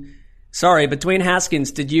mean, sorry, but Dwayne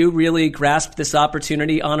Haskins, did you really grasp this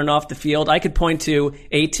opportunity on and off the field? I could point to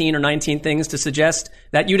 18 or 19 things to suggest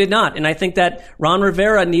that you did not. And I think that Ron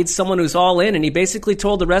Rivera needs someone who's all in, and he basically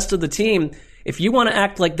told the rest of the team, if you want to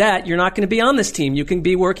act like that, you're not going to be on this team. You can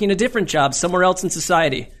be working a different job somewhere else in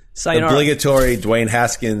society. Sayonara. Obligatory Dwayne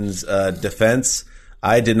Haskins defense.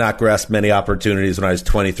 I did not grasp many opportunities when I was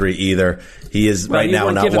 23 either. He is right now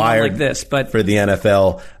not wired like this, but for the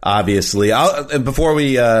NFL, obviously. Before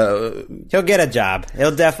we... he'll get a job.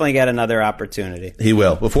 He'll definitely get another opportunity. He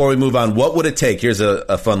will. Before we move on, what would it take? Here's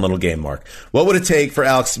a fun little game, Mark. What would it take for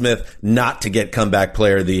Alex Smith not to get Comeback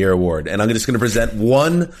Player of the Year award? And I'm just going to present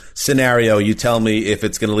one scenario. You tell me if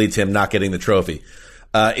it's going to lead to him not getting the trophy.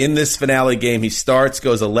 In this finale game, he starts,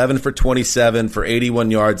 goes 11 for 27 for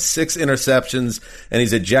 81 yards, 6 interceptions, and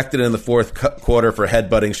he's ejected in the fourth quarter for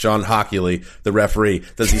headbutting Sean Hockley, the referee.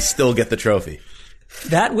 Does he still get the trophy?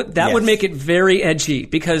 That would make it very edgy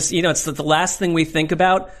because, it's the last thing we think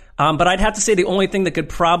about. But I'd have to say the only thing that could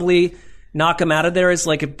probably knock him out of there is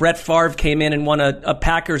like if Brett Favre came in and won a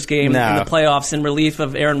Packers game in the playoffs in relief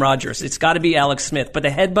of Aaron Rodgers. It's got to be Alex Smith. But the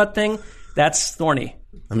headbutt thing, that's thorny.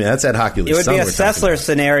 I mean, that's Ed Hockley. It would be a Sessler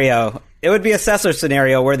scenario. It would be a Sessler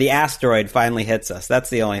scenario where the asteroid finally hits us. That's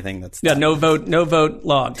the only thing that's... Yeah, no vote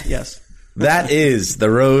logged, yes. That is the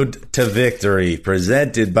road to victory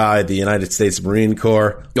presented by the United States Marine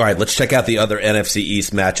Corps. All right, let's check out the other NFC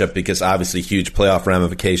East matchup because obviously huge playoff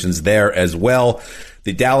ramifications there as well.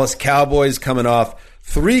 The Dallas Cowboys coming off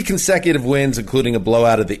 3 consecutive wins, including a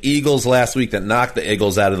blowout of the Eagles last week that knocked the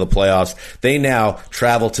Eagles out of the playoffs. They now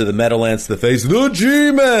travel to the Meadowlands to face the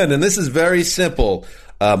G-Men. And this is very simple,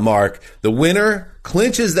 Mark. The winner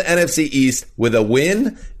clinches the NFC East with a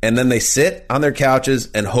win, and then they sit on their couches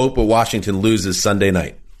and hope Washington loses Sunday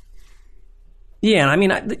night. Yeah, I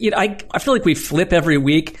mean, I feel like we flip every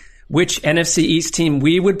week which NFC East team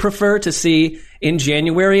we would prefer to see in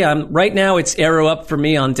January. Right now, it's arrow up for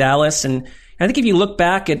me on Dallas, and I think if you look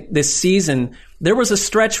back at this season, there was a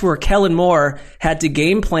stretch where Kellen Moore had to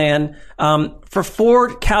game plan for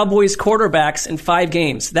 4 Cowboys quarterbacks in 5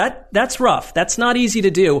 games. That's rough. That's not easy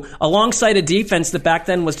to do. Alongside a defense that back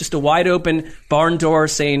then was just a wide open barn door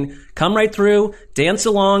saying, come right through, dance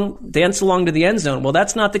along to the end zone. Well,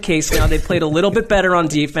 that's not the case now. They played a little bit better on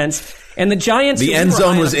defense. And the Giants... The end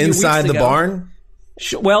zone was inside the barn?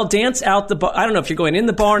 Well, dance out the barn. I don't know if you're going in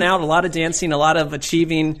the barn, out, a lot of dancing, a lot of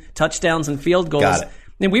achieving touchdowns and field goals. Got it.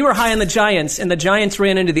 And we were high on the Giants, and the Giants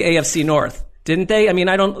ran into the AFC North, didn't they? I mean,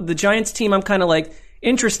 the Giants team, I'm kind of like,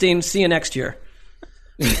 interesting, see you next year.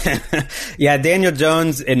 Yeah, Daniel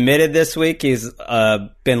Jones admitted this week he's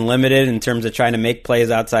been limited in terms of trying to make plays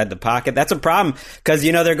outside the pocket. That's a problem because,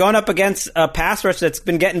 they're going up against a pass rush that's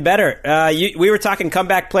been getting better. We were talking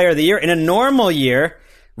comeback player of the year. In a normal year,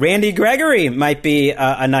 Randy Gregory might be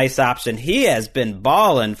a nice option. He has been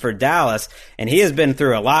balling for Dallas, and he has been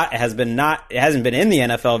through a lot. It hasn't been in the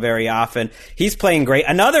NFL very often. He's playing great.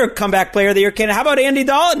 Another comeback player of the year candidate. How about Andy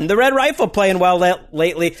Dalton, the Red Rifle, playing well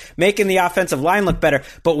lately, making the offensive line look better.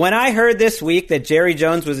 But when I heard this week that Jerry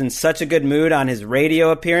Jones was in such a good mood on his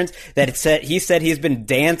radio appearance that he said he's been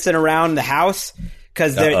dancing around the house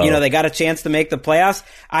because they got a chance to make the playoffs,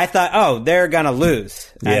 I thought, they're gonna lose.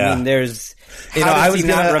 Yeah. I mean, there's.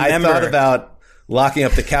 I thought about locking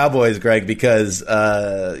up the Cowboys, Greg, because,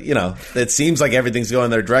 it seems like everything's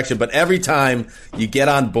going their direction. But every time you get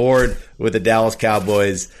on board with the Dallas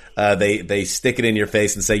Cowboys, they stick it in your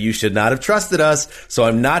face and say, you should not have trusted us. So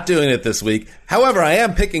I'm not doing it this week. However, I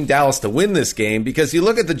am picking Dallas to win this game because you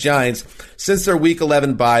look at the Giants, since their Week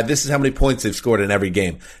 11 bye, this is how many points they've scored in every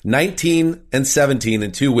game. 19 and 17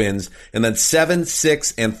 in 2 wins, and then 7,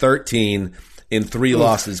 6, and 13 in 3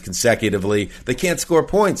 losses consecutively. They can't score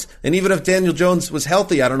points. And even if Daniel Jones was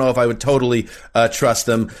healthy, I don't know if I would totally trust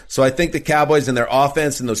them. So I think the Cowboys and their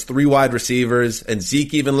offense and those 3 wide receivers and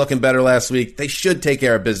Zeke even looking better last week, they should take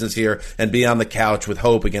care of business here and be on the couch with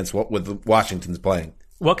hope against with Washington's playing.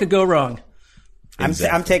 What could go wrong?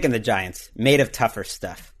 I'm taking the Giants, made of tougher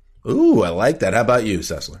stuff. Ooh, I like that. How about you,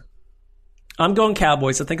 Sessler? I'm going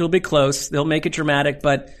Cowboys. I think it'll be close. They'll make it dramatic,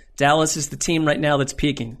 but Dallas is the team right now that's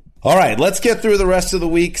peaking. All right, let's get through the rest of the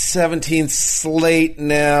Week 17 slate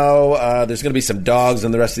now. There's going to be some dogs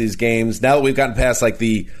in the rest of these games. Now that we've gotten past like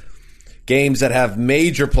the games that have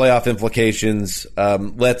major playoff implications,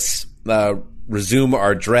 let's resume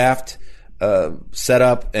our draft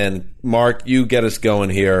setup. And Mark, you get us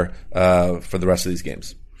going here for the rest of these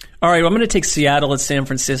games. All right, well, I'm going to take Seattle at San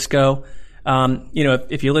Francisco.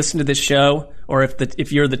 If you listen to this show, or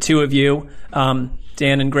if you're the two of you, Dan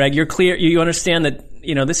and Greg, you're clear. You understand that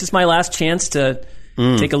this is my last chance to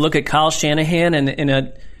take a look at Kyle Shanahan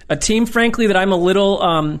and a team, frankly, that I'm a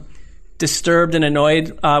little disturbed and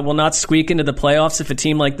annoyed will not squeak into the playoffs if a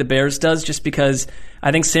team like the Bears does, just because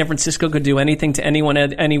I think San Francisco could do anything to anyone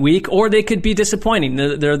at any week, or they could be disappointing.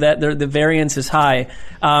 The variance is high.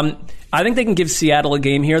 I think they can give Seattle a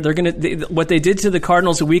game here. What they did to the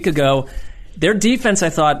Cardinals a week ago. Their defense, I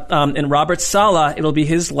thought, and Robert Saleh, it'll be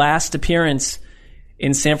his last appearance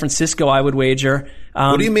in San Francisco, I would wager.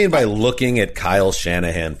 What do you mean by looking at Kyle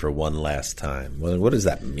Shanahan for one last time? What does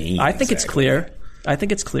that mean? I think it's clear.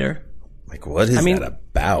 Like, what is that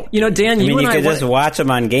about? Dan, you and I could just watch him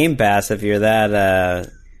on Game Pass if you're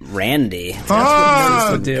that randy. That's what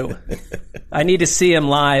Bruce would do. I need to see him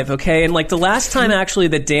live, okay? And like the last time, actually,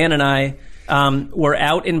 that Dan and I were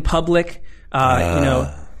out in public,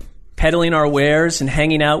 peddling our wares and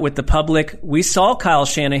hanging out with the public, we saw Kyle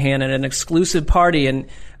Shanahan at an exclusive party. And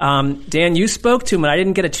Dan, you spoke to him, and I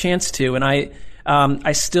didn't get a chance to. And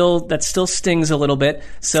that still stings a little bit.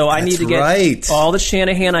 So I need to get all the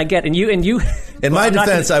Shanahan I get. And you. In my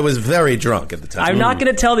defense, I was very drunk at the time. I'm not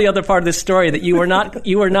going to tell the other part of this story that you were not.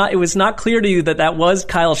 It was not clear to you that was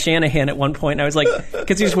Kyle Shanahan at one point. And I was like,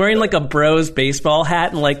 because he was wearing like a Bros baseball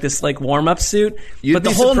hat and like this like warm up suit. You'd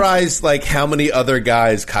be surprised like how many other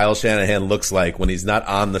guys Kyle Shanahan looks like when he's not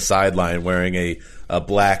on the sideline wearing a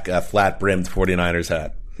black flat brimmed 49ers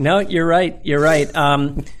hat. No, you're right.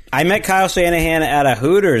 I met Kyle Shanahan at a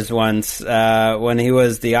Hooters once when he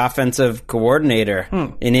was the offensive coordinator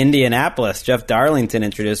in Indianapolis. Jeff Darlington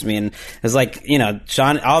introduced me, and it was like,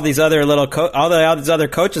 Sean, all these other all these other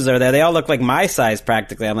coaches are there. They all look like my size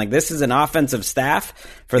practically. I'm like, this is an offensive staff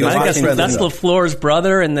for the Washington. That's LaFleur's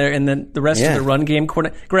brother, and the rest of the run game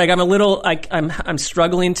coordinator. Greg, I'm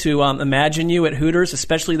struggling to imagine you at Hooters,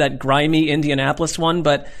 especially that grimy Indianapolis one,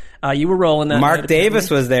 but. You were rolling that. Mark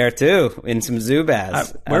Davis was there too in some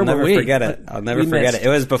Zubaz. I'll never forget it. It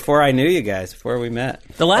was before I knew you guys, before we met.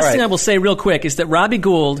 The last thing I will say real quick is that Robbie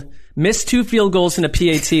Gould missed 2 field goals in a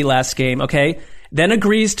PAT last game, okay? Then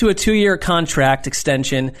agrees to a 2-year contract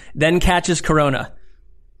extension, then catches Corona.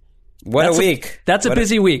 What a week. That's a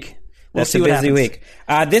busy week. That's a busy week.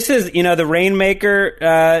 This is, the Rainmaker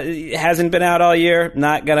hasn't been out all year.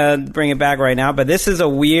 Not going to bring it back right now, but this is a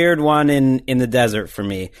weird one in the desert for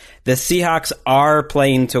me. The Seahawks are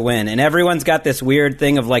playing to win, and everyone's got this weird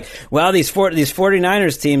thing of like, well, these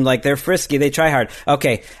 49ers team, like, they're frisky, they try hard.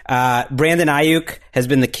 Okay, Brandon Ayuk has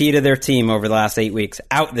been the key to their team over the last 8 weeks,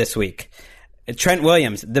 out this week. Trent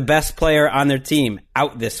Williams, the best player on their team,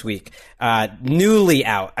 out this week. Newly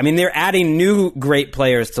out. I mean, they're adding new great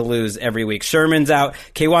players to lose every week. Sherman's out.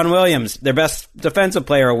 K'Wan Williams, their best defensive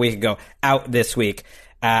player a week ago, out this week.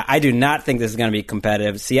 I do not think this is going to be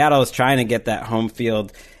competitive. Seattle is trying to get that home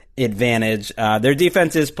field advantage. Their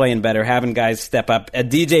defense is playing better, having guys step up. A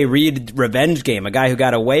DJ Reed revenge game, a guy who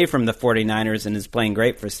got away from the 49ers and is playing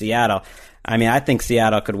great for Seattle. I mean, I think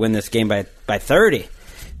Seattle could win this game by 30.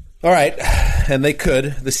 All right, and they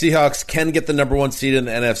could. The Seahawks can get the number 1 seed in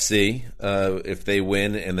the NFC if they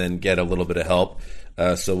win and then get a little bit of help.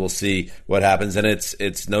 So we'll see what happens. And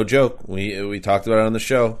it's no joke. We talked about it on the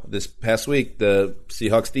show this past week. The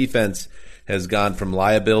Seahawks defense has gone from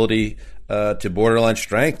liability to borderline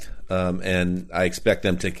strength, and I expect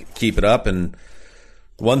them to keep it up. And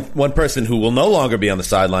one person who will no longer be on the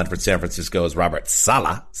sideline for San Francisco is Robert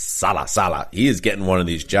Saleh. He is getting one of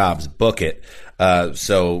these jobs. Book it.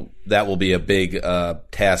 So that will be a big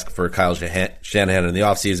task for Kyle Shanahan in the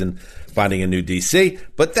offseason, finding a new DC.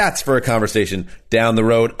 But that's for a conversation down the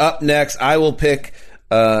road. Up next, I will pick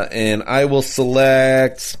and I will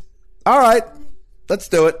select. All right, let's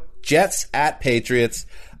do it. Jets at Patriots.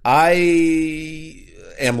 I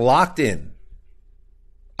am locked in.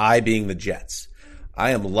 I being the Jets.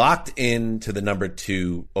 I am locked into the number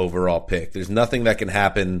 2 overall pick. There's nothing that can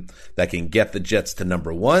happen that can get the Jets to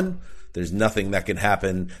number 1. There's nothing that can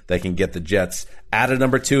happen that can get the Jets out of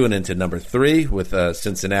number 2 and into number 3 with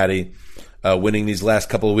Cincinnati winning these last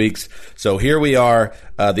couple of weeks. So here we are.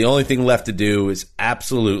 The only thing left to do is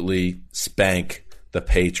absolutely spank the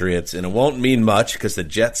Patriots, and it won't mean much because the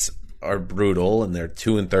Jets are brutal and they're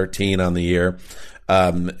 2-13 on the year.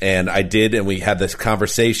 And we had this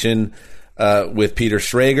conversation with Peter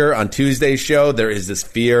Schrager on Tuesday's show. There is this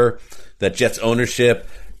fear that Jets ownership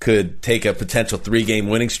could take a potential 3-game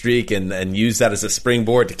winning streak and use that as a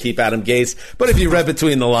springboard to keep Adam Gase. But if you read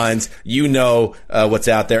between the lines, you know what's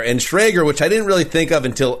out there. And Schrager, which I didn't really think of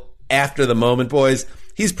until after the moment, boys,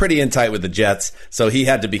 he's pretty in tight with the Jets, so he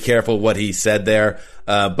had to be careful what he said there.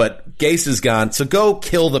 But Gase is gone, so go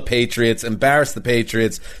kill the Patriots, embarrass the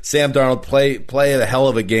Patriots. Sam Darnold, play a hell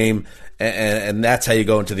of a game, and that's how you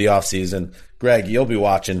go into the offseason. Greg, you'll be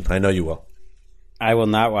watching. I know you will. I will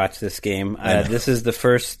not watch this game. This is the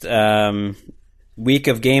first week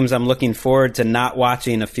of games I'm looking forward to not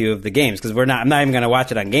watching a few of the games because I'm not even going to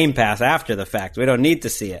watch it on Game Pass after the fact. We don't need to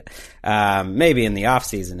see it. Maybe in the off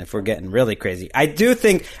season if we're getting really crazy. I do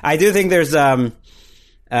think there's a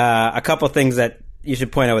couple things that you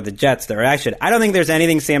should point out with the Jets there. I don't think there's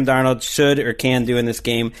anything Sam Darnold should or can do in this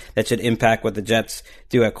game that should impact what the Jets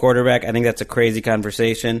do at quarterback. I think that's a crazy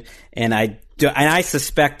conversation, and I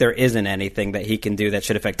suspect there isn't anything that he can do that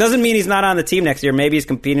should affect. Doesn't mean he's not on the team next year. Maybe he's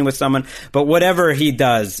competing with someone, but whatever he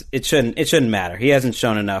does, it shouldn't matter. He hasn't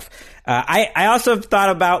shown enough. I also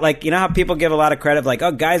thought about, like, you know how people give a lot of credit, like,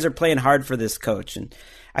 oh, guys are playing hard for this coach, and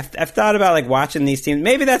I've thought about, like, watching these teams.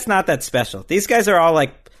 Maybe that's not that special. These guys are all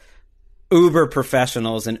like uber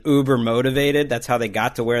professionals and uber motivated. That's how they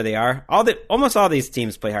got to where they are. Almost all these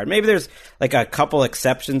teams play hard. Maybe there's like a couple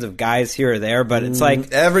exceptions of guys here or there, but it's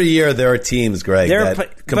like every year there are teams, Greg,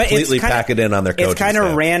 that completely pack it in on their coaching It's kind of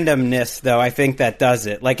staff. Randomness, though. I think that does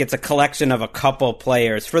it. Like it's a collection of a couple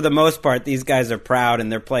players. For the most part, these guys are proud and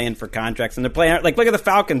they're playing for contracts and they're playing hard. Like look at the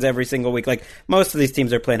Falcons every single week. Like most of these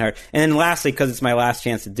teams are playing hard. And then lastly, because it's my last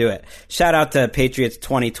chance to do it, shout out to Patriots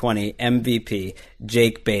 2020 MVP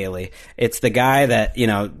Jake Bailey. It's the guy that, you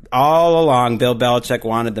know, all along Bill Belichick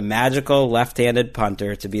wanted the magical left-handed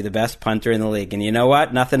punter to be the best punter in the league. And you know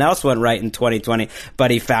what? Nothing else went right in 2020,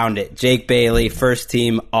 but he found it. Jake Bailey, first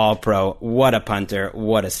team All-Pro. What a punter.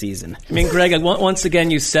 What a season. I mean, Greg, once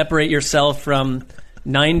again, you separate yourself from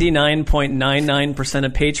 99.99%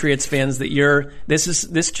 of Patriots fans that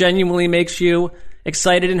this genuinely makes you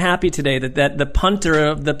excited and happy today that the punter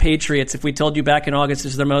of the Patriots, if we told you back in August,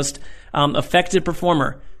 is their most effective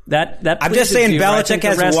performer. That I'm just saying, Belichick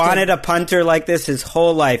has wanted a punter like this his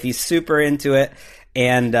whole life. He's super into it,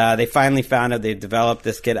 and they finally found out. They've developed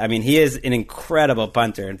this kid. I mean, he is an incredible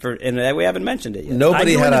punter, and we haven't mentioned it yet.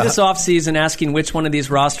 Nobody had this offseason asking which one of these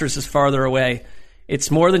rosters is farther away. It's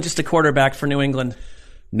more than just a quarterback for New England.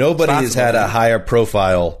 Nobody has had a higher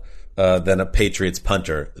profile than a Patriots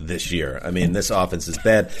punter this year. I mean, this offense is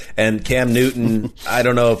bad. And Cam Newton, I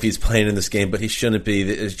don't know if he's playing in this game, but he shouldn't be.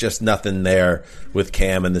 There's just nothing there with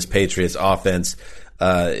Cam and this Patriots offense.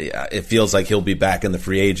 It feels like he'll be back in the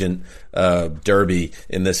free agent derby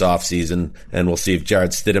in this offseason, and we'll see if Jarrett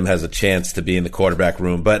Stidham has a chance to be in the quarterback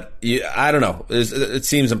room. But I don't know. It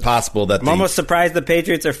seems impossible that I'm almost surprised the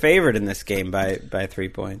Patriots are favored in this game by 3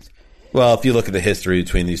 points. Well, if you look at the history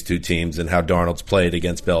between these two teams and how Darnold's played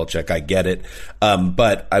against Belichick, I get it.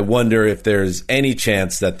 But I wonder if there's any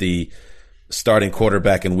chance that the starting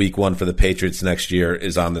quarterback in Week 1 for the Patriots next year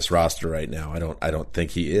is on this roster right now. I don't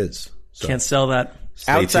think he is. So can't sell that.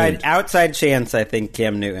 Outside chance, I think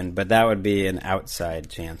Cam Newton, but that would be an outside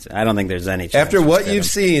chance. I don't think there's any chance. After what you've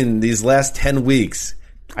seen these last 10 weeks,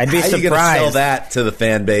 I'd be surprised. How are you going to sell that to the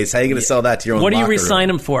fan base? How are you going to sell that to your own What do you locker re-sign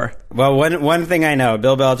room? him for? Well, one thing I know,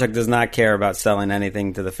 Bill Belichick does not care about selling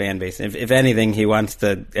anything to the fan base. If anything, he wants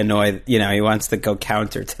to annoy, he wants to go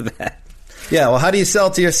counter to that. Yeah, well, how do you sell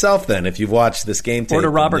it to yourself then if you've watched this game tape? Or to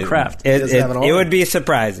Robert Kraft. It would be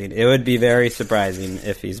surprising. It would be very surprising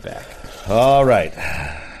if he's back. All right.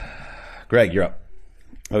 Greg, you're up.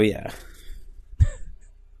 Oh, yeah.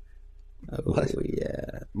 Oh,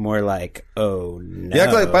 yeah. More like, oh, no.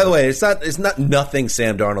 Yeah, by the way, it's not nothing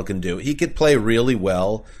Sam Darnold can do. He could play really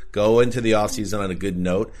well, go into the offseason on a good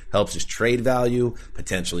note, helps his trade value,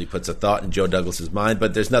 potentially puts a thought in Joe Douglas's mind,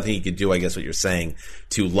 but there's nothing he could do, I guess what you're saying,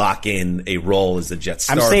 to lock in a role as the Jets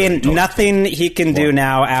starter. I'm saying nothing he can do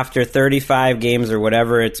now after 35 games or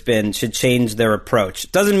whatever it's been should change their approach.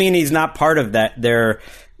 Doesn't mean he's not part of their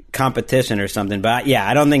competition or something, but yeah,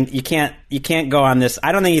 I don't think you can't go on this.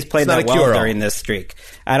 I don't think he's played that well during this streak.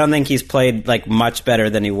 I don't think he's played like much better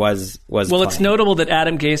than he was Well, playing. It's notable that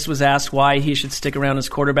Adam Gase was asked why he should stick around as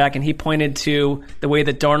quarterback, and he pointed to the way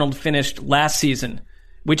that Darnold finished last season,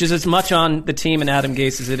 which is as much on the team and Adam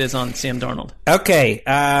Gase as it is on Sam Darnold. Okay,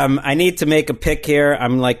 I need to make a pick here.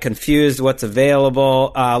 I'm confused what's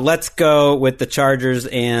available. Let's go with the Chargers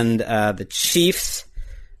and the Chiefs.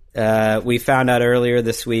 We found out earlier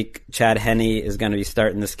this week Chad Henne is going to be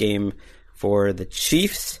starting this game for the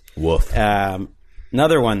Chiefs. Woof.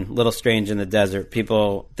 Another one, a little strange in the desert.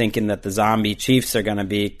 People thinking that the zombie Chiefs are going to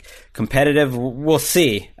be competitive. We'll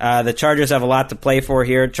see. The Chargers have a lot to play for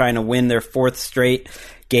here, trying to win their 4th straight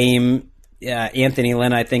game. Anthony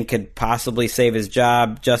Lynn, I think, could possibly save his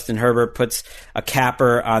job. Justin Herbert puts a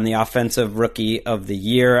capper on the offensive rookie of the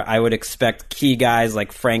year. I would expect key guys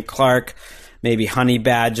like Frank Clark, maybe Honey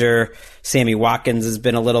Badger. Sammy Watkins has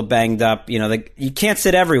been a little banged up. You can't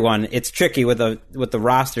sit everyone. It's tricky with the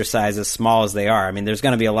roster size as small as they are. I mean, there's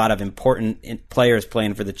going to be a lot of important players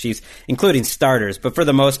playing for the Chiefs, including starters. But for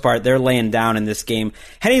the most part, they're laying down in this game.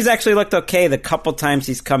 Henne's actually looked okay the couple times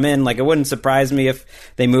he's come in. It wouldn't surprise me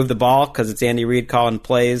if they move the ball because it's Andy Reid calling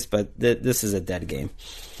plays. But this is a dead game.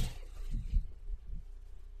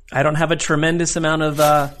 I don't have a tremendous amount of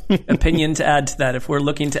opinion to add to that if we're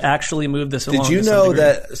looking to actually move this along. Did you know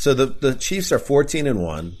that? So the Chiefs are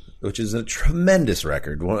 14-1, which is a tremendous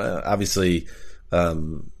record. Obviously,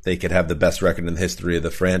 they could have the best record in the history of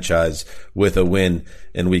the franchise with a win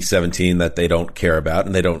in Week 17 that they don't care about,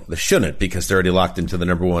 and they shouldn't because they're already locked into the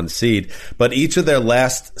number 1 seed. But each of their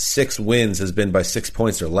last 6 wins has been by 6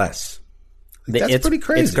 points or less. That's pretty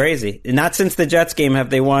crazy. It's crazy. Not since the Jets game have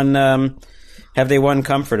they won. Have they won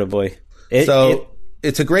comfortably? It's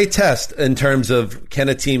a great test in terms of can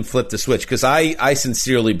a team flip the switch? Because I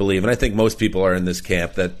sincerely believe, and I think most people are in this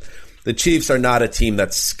camp, that the Chiefs are not a team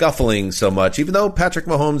that's scuffling so much, even though Patrick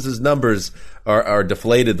Mahomes' numbers are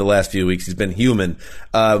deflated the last few weeks. He's been human.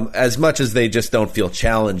 As much as they just don't feel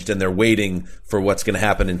challenged and they're waiting for what's going to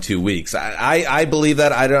happen in 2 weeks. I believe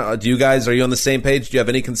that. I don't. Do you guys, are you on the same page? Do you have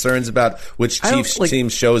any concerns about which Chiefs team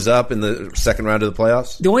shows up in the second round of the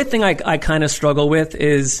playoffs? The only thing I kind of struggle with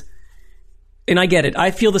is, and I get it,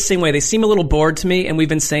 I feel the same way. They seem a little bored to me, and we've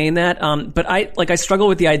been saying that. But I struggle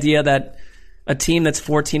with the idea that a team that's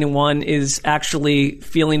 14-1 is actually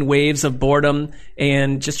feeling waves of boredom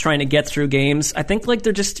and just trying to get through games. I think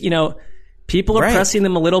they're just, people are pressing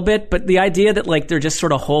them a little bit, but the idea that they're just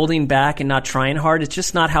sort of holding back and not trying hard, it's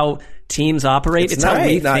just not how teams operate. It's how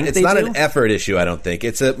we think it's not an effort issue, I don't think.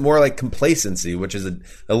 It's more like complacency, which is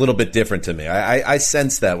a little bit different to me. I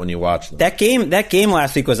sense that when you watch them. That game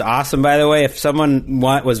last week was awesome, by the way. If someone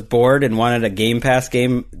was bored and wanted a Game Pass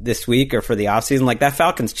game this week or for the offseason, that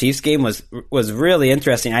Falcons-Chiefs game was really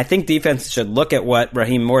interesting. I think defense should look at what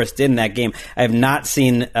Raheem Morris did in that game. I have not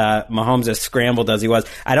seen Mahomes as scrambled as he was.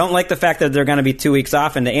 I don't like the fact that they're going to be 2 weeks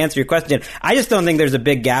off. And to answer your question, I just don't think there's a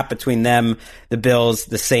big gap between them, the Bills,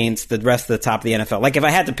 the Saints, the rest of the top of the NFL. If I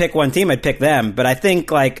had to pick one team, I'd pick them. But I think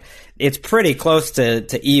it's pretty close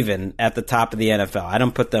to even at the top of the NFL. I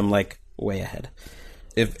don't put them way ahead.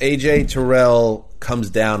 If A.J. Terrell comes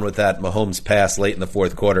down with that Mahomes pass late in the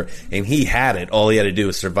fourth quarter, and he had it, all he had to do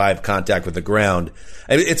was survive contact with the ground.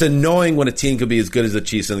 I mean, it's annoying when a team could be as good as the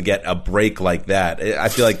Chiefs and get a break like that. I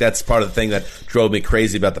feel like that's part of the thing that drove me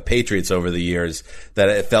crazy about the Patriots over the years, that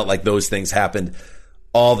it felt like those things happened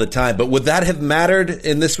all the time. But would that have mattered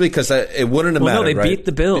in this week? Because it wouldn't have mattered, no, they beat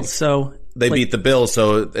the Bills, so... They beat the Bills,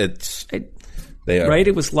 so it's... Right,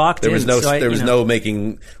 it was locked in. There was no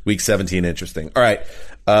making Week 17 interesting. All right,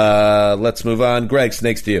 let's move on. Greg,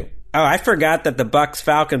 snakes to you. Oh, I forgot that the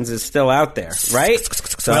Bucs-Falcons is still out there, right?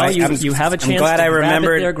 So you have a chance. I'm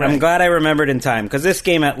glad I remembered in time because this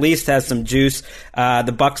game at least has some juice.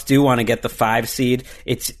 The Bucs do want to get the 5 seed.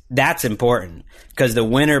 That's important because the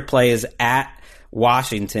winner plays at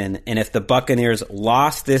Washington, and if the Buccaneers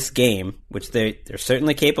lost this game, which they're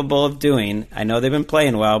certainly capable of doing, I know they've been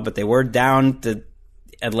playing well, but they were down to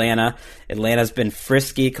Atlanta. Atlanta's been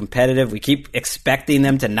frisky, competitive. We keep expecting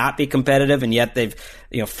them to not be competitive, and yet they've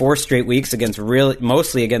 4 straight weeks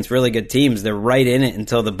mostly against really good teams. They're right in it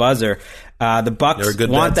until the buzzer. The Bucs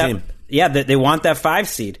want that team. Yeah, they want that 5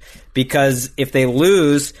 seed because if they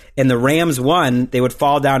lose and the Rams won, they would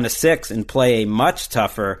fall down to 6 and play a much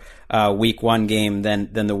tougher Week 1 game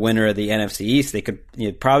than the winner of the NFC East. They could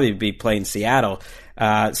probably be playing Seattle.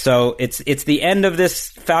 So it's the end of this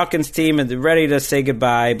Falcons team, and they're ready to say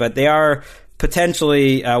goodbye. But they are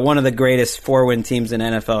potentially one of the greatest 4-win teams in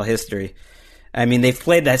NFL history. I mean, they've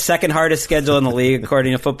played that second hardest schedule in the league,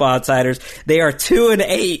 according to Football Outsiders. They are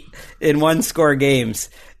 2-8 in 1-score games.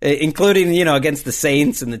 including, against the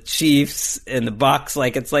Saints and the Chiefs and the Bucks.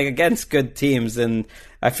 Like, it's like against good teams, and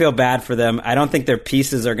I feel bad for them. I don't think their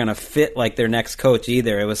pieces are going to fit like their next coach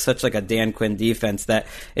either. It was such like a Dan Quinn defense that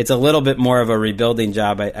it's a little bit more of a rebuilding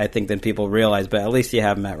job, I think, than people realize. But at least you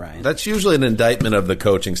have Matt Ryan. That's usually an indictment of the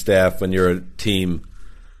coaching staff when you're a team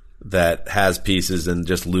that has pieces and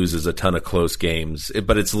just loses a ton of close games.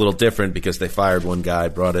 But it's a little different because they fired one guy,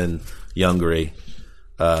 brought in Youngery.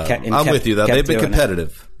 I'm with you, though. They've been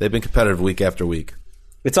competitive. They've been competitive week after week.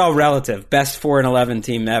 It's all relative. Best 4-11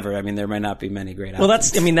 team ever. I mean, there might not be many great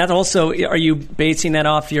options. Well, that also, are you basing that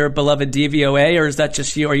off your beloved DVOA, or is that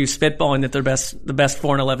just you? Are you spitballing that they're the best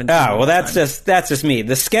 4-11 team? Oh, well, that's just me.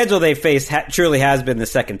 The schedule they faced truly has been the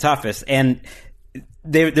second toughest, and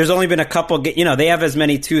there's only been a couple. They have as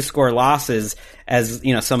many 2-score losses as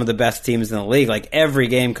some of the best teams in the league. Like, every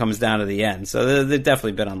game comes down to the end, so they've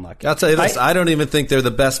definitely been unlucky. I'll tell you this: I don't even think they're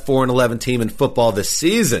the best 4-11 team in football this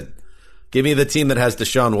season. Give me the team that has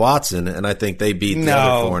Deshaun Watson, and I think they beat the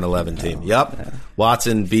other 4-11 team. Yep. No.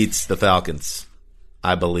 Watson beats the Falcons.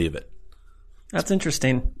 I believe it. That's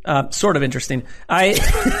interesting. Sort of interesting. I'm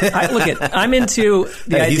into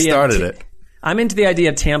the idea. He started it. I'm into the idea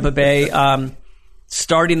of Tampa Bay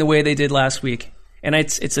starting the way they did last week. And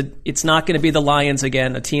it's not going to be the Lions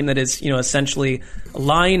again, a team that is, essentially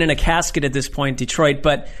lying in a casket at this point, Detroit.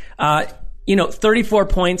 But, 34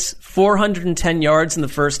 points, 410 yards in the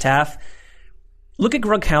first half. Look at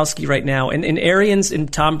Gronkowski right now. And Arians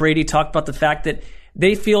and Tom Brady talked about the fact that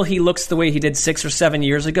they feel he looks the way he did 6 or 7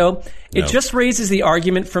 years ago. It just raises the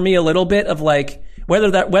argument for me a little bit of like,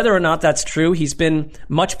 whether or not that's true, he's been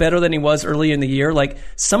much better than he was early in the year. Like,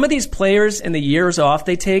 some of these players and the years off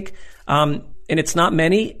they take, and it's not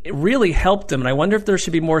many, it really helped them. And I wonder if there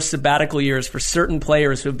should be more sabbatical years for certain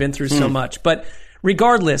players who have been through so much. But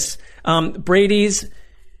regardless, Brady's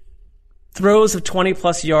throws of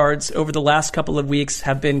 20-plus yards over the last couple of weeks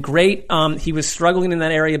have been great. He was struggling in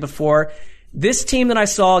that area before. This team that I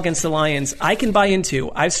saw against the Lions, I can buy into.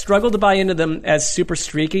 I've struggled to buy into them as super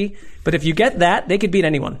streaky, but if you get that, they could beat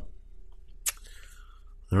anyone.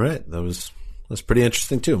 All right. That's pretty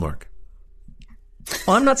interesting too, Mark.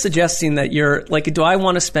 Well, I'm not suggesting that you're like, do I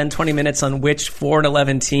want to spend 20 minutes on which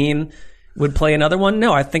 4-11 team would play another one?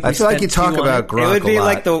 No, I think I feel like you talk about Gronk. It would be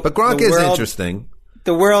like but Gronk is interesting.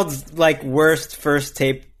 The world's like worst first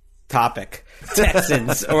tape topic.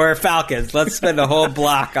 Texans or Falcons. Let's spend a whole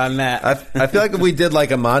block on that. I feel like if we did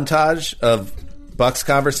like a montage of Bucks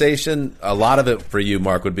conversation, a lot of it for you,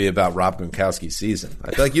 Mark, would be about Rob Gronkowski's season.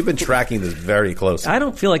 I feel like you've been tracking this very closely. I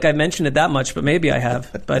don't feel like I mentioned it that much, but maybe I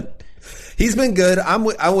have. But he's been good. I'm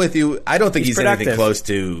with you. I don't think he's anything close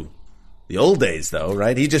to the old days, though,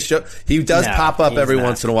 right? He does pop up every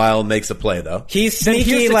once in a while and makes a play, though. He's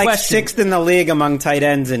sneaky, like question. 6th in the league among tight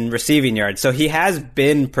ends in receiving yards, so he has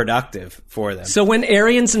been productive for them. So when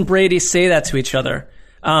Arians and Brady say that to each other,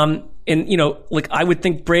 and I would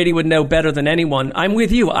think Brady would know better than anyone. I'm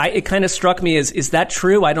with you. It kind of struck me as, is that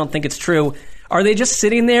true? I don't think it's true. Are they just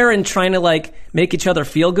sitting there and trying to like make each other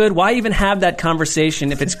feel good? Why even have that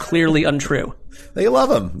conversation if it's clearly untrue? They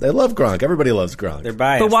love him. They love Gronk. Everybody loves Gronk. They're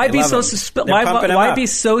biased. But why be so why be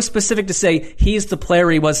so specific to say he's the player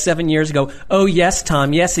he was 7 years ago? Oh yes,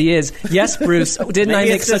 Tom. Yes, he is. Yes, Bruce. Didn't I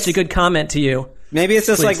make such a good comment to you? Maybe it's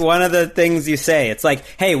just like one of the things you say. It's like,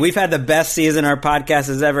 hey, we've had the best season our podcast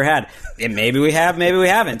has ever had. And maybe we have, maybe we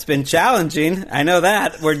haven't. It's been challenging. I know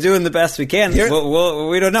that. We're doing the best we can.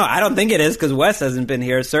 We don't know. I don't think it is because Wes hasn't been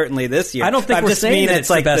here certainly this year. I don't think we're saying that it's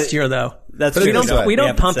like the best year, though. That's we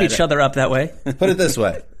don't pump each other up that way. Put it this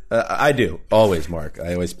way. I do. Always, Mark.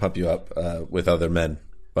 I always pump you up with other men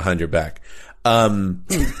behind your back.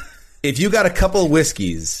 If you got a couple of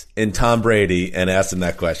whiskeys in Tom Brady and asked him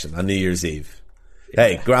that question on New Year's Eve,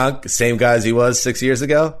 hey, Gronk, same guy as he was 6 years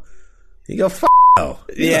ago? You go, no.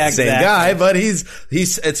 He's not the same guy, but he's.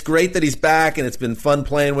 It's great that he's back, and it's been fun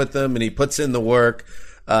playing with him, and he puts in the work,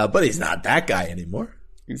 but he's not that guy anymore.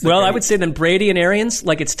 Well, I would say then Brady and Arians,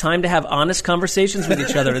 like it's time to have honest conversations with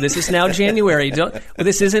each other. This is now January.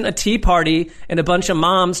 This isn't a tea party and a bunch of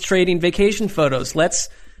moms trading vacation photos. Let's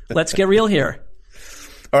get real here.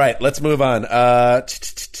 All right, let's move on.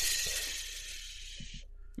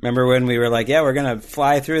 Remember when we were like, yeah, we're going to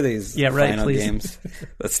fly through these final please. games?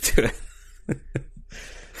 Let's do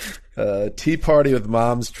it. Tea party with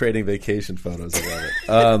moms trading vacation photos.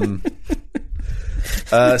 I love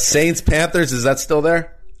it. Saints, Panthers, is that still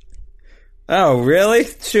there? Oh, really?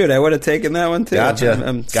 Shoot, I would have taken that one too. Gotcha.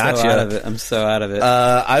 I'm so out of it. I'm so out of it.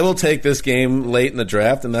 I will take this game late in the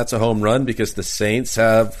draft, and that's a home run because the Saints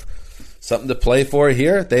have something to play for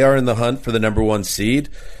here. They are in the hunt for the number 1 seed.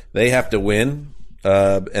 They have to win.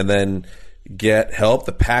 And then get help.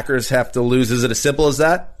 The Packers have to lose. Is it as simple as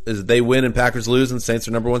that? Is it they win and Packers lose and the Saints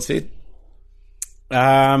are number 1 seed?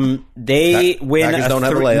 They win. Packers don't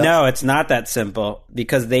have a layup. No, it's not that simple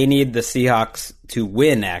because they need the Seahawks to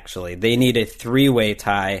win, actually. They need a 3-way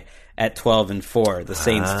tie at 12-4, the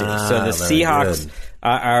Saints do. So the Seahawks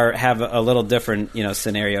have a little different,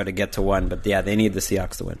 scenario to get to 1, but yeah, they need the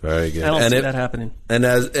Seahawks to win. Very good. I don't see that happening. And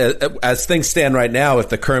as things stand right now, if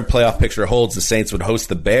the current playoff picture holds, the Saints would host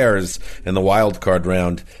the Bears in the wild card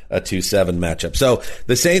round, a 2-7 matchup. So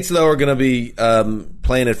the Saints, though, are going to be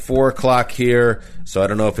playing at 4:00 here. So I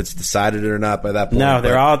don't know if it's decided or not by that point. No,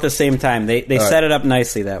 they're all at the same time. They set it up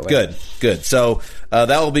nicely that way. Good. So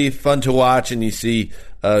that will be fun to watch, and you see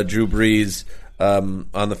Drew Brees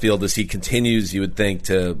on the field as he continues, you would think,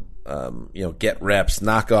 to get reps,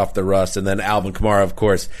 knock off the rust, and then Alvin Kamara, of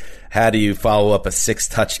course. How do you follow up a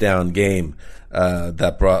 6-touchdown game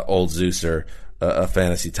that brought old Zeuser a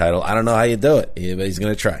fantasy title? I don't know how you do it, but he's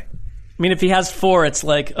going to try. I mean, if he has 4, it's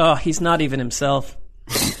like, he's not even himself.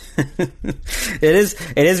 It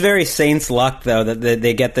is very Saints luck though that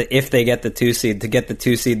they get if they get the 2 seed, to get the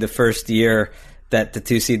 2 seed the first year that the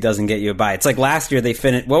 2 seed doesn't get you a bye. It's like last year they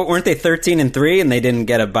finished. Weren't they 13-3 and they didn't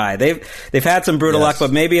get a bye? They've had some brutal luck,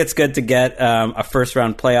 but maybe it's good to get a first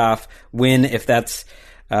round playoff win if that's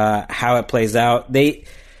how it plays out. They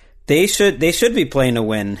should be playing to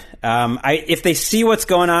win. If they see what's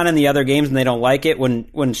going on in the other games and they don't like it,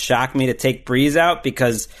 wouldn't shock me to take Brees out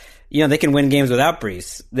because they can win games without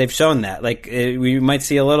Brees. They've shown that. Like we might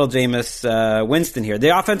see a little Jameis Winston here.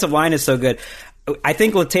 The offensive line is so good. I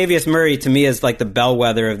think Latavius Murray, to me, is like the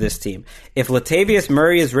bellwether of this team. If Latavius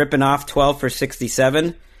Murray is ripping off 12 for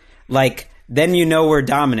 67, then we're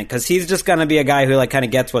dominant because he's just going to be a guy who kind of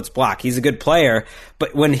gets what's blocked. He's a good player,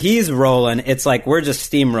 but when he's rolling, it's like we're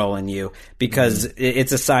just steamrolling you because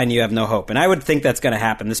it's a sign you have no hope. And I would think that's going to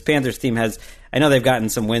happen. This Panthers team I know they've gotten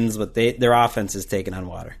some wins, but their offense is taken on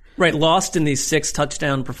water. Right, lost in these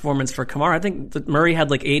 6-touchdown performance for Kamara. I think that Murray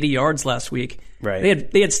had 80 yards last week.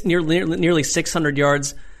 Right, they had nearly 600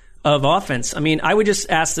 yards of offense. I mean, I would just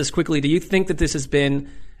ask this quickly: do you think that this has been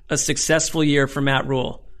a successful year for Matt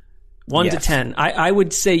Rule? 1 to 10, I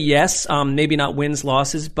would say yes. Maybe not wins,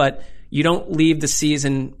 losses, but you don't leave the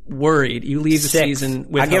season worried. You leave the 6.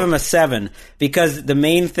 season with I give him a 7 because the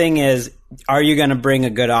main thing is: are you going to bring a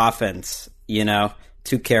good offense?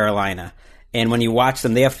 To Carolina. And when you watch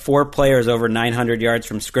them, they have 4 players over 900 yards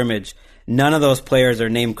from scrimmage. None of those players are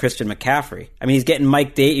named Christian McCaffrey. I mean, he's getting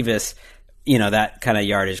Mike Davis, that kind of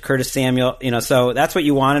yardage. Curtis Samuel, so that's what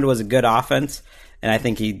you wanted was a good offense, and I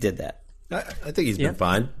think he did that. I think he's been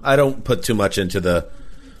fine. I don't put too much into the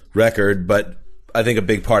record, but I think a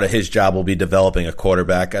big part of his job will be developing a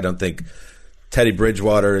quarterback. I don't think Teddy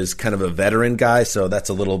Bridgewater is kind of a veteran guy, so that's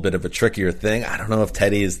a little bit of a trickier thing. I don't know if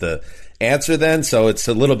Teddy is the answer then, so it's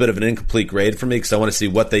a little bit of an incomplete grade for me because I want to see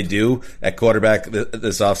what they do at quarterback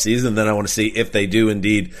this offseason, and then I want to see if they do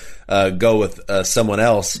indeed go with someone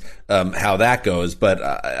else, how that goes. But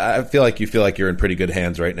I feel like you're in pretty good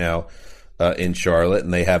hands right now in Charlotte,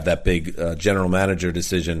 and they have that big general manager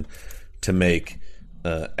decision to make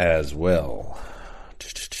as well.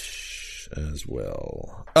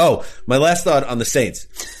 Oh, my last thought on the Saints.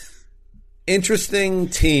 Interesting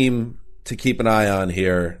team to keep an eye on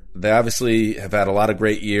here. They obviously have had a lot of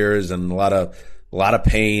great years and a lot of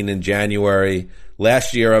pain in January.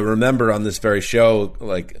 Last year, I remember on this very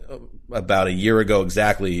show, about a year ago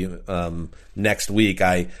exactly, next week,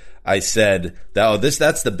 I said that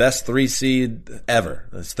that's the best 3 seed ever.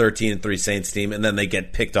 It's 13-3 Saints team, and then they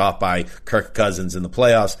get picked off by Kirk Cousins in the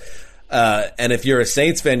playoffs. And if you're a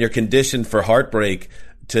Saints fan, you're conditioned for heartbreak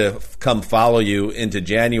to come follow you into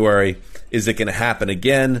January. Is it going to happen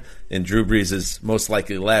again? And Drew Brees is most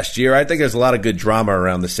likely last year. I think there's a lot of good drama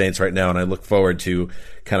around the Saints right now, and I look forward to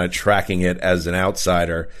kind of tracking it as an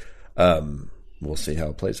outsider. We'll see how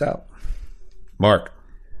it plays out. Mark.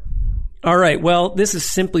 All right. Well, this is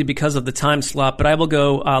simply because of the time slot, but I will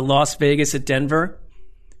go Las Vegas at Denver.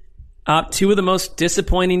 2 of the most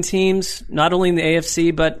disappointing teams, not only in the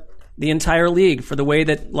AFC, but the entire league, for the way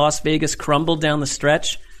that Las Vegas crumbled down the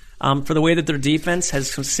stretch. For the way that their defense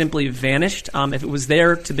has simply vanished. If it was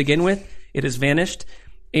there to begin with, it has vanished.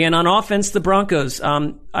 And on offense, the Broncos.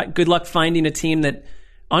 Good luck finding a team that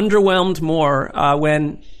underwhelmed more.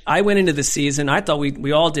 When I went into the season, I thought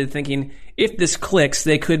we all did, thinking if this clicks,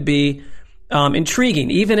 they could be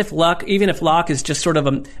intriguing. Even if Locke is just sort of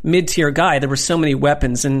a mid-tier guy, there were so many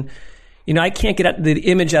weapons. And I can't get the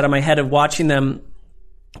image out of my head of watching them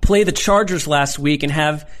play the Chargers last week and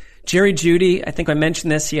have Jerry Jeudy, I think I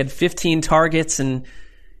mentioned this, he had 15 targets and,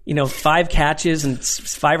 5 catches and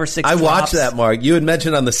 5 or 6 I drops. watched that, Mark. You had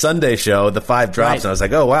mentioned on the Sunday show the 5 drops, Right. and I was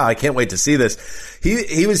like, oh, wow, I can't wait to see this.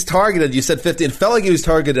 He was targeted, you said 50, it felt like he was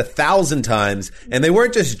targeted 1,000 times, and they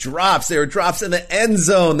weren't just drops, they were drops in the end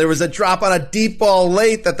zone. There was a drop on a deep ball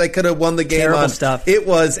late that they could have won the game Terrible on. stuff. It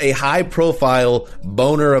was a high-profile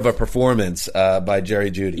boner of a performance by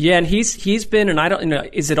Jerry Jeudy. Yeah, and he's been, and I don't know,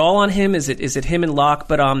 is it all on him? Is it him and Locke?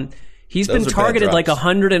 But he's Those been are bad targeted like drops.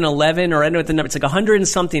 111, or I don't know what the number. It's like 100 and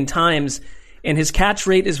something times, and his catch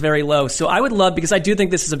rate is very low. So I would love, because I do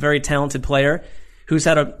think this is a very talented player who's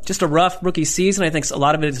had just a rough rookie season. I think a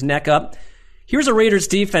lot of it is neck up. Here's a Raiders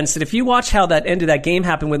defense that if you watch how that end of that game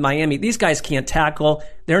happened with Miami, these guys can't tackle.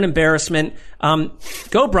 They're an embarrassment.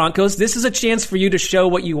 Go Broncos. This is a chance for you to show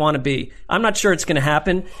what you want to be. I'm not sure it's going to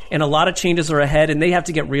happen, and a lot of changes are ahead, and they have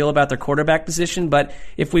to get real about their quarterback position. But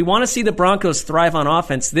if we want to see the Broncos thrive on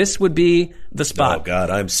offense, this would be the spot. Oh, God,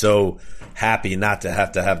 I'm so happy not to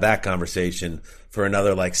have that conversation for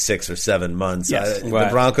another 6 or 7 months. Yes. The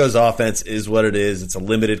Broncos offense is what it is. It's a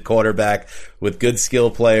limited quarterback with good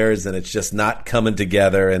skill players, and it's just not coming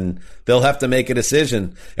together, and they'll have to make a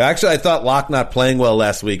decision. Actually, I thought Locke not playing well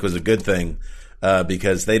last week was a good thing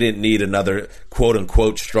because they didn't need another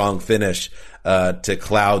quote-unquote strong finish to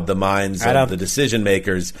cloud the minds of the decision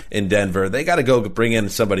makers in Denver. They got to go bring in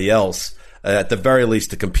somebody else. At the very least,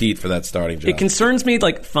 to compete for that starting job. It concerns me,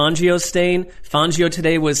 Fangio's staying. Fangio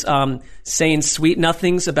today was saying sweet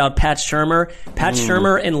nothings about Pat Shurmur. Pat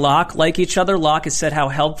Shurmur and Locke like each other. Locke has said how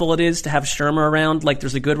helpful it is to have Shurmur around,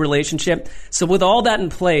 there's a good relationship. So with all that in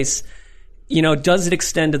place, does it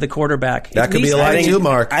extend to the quarterback? That could be a lot too,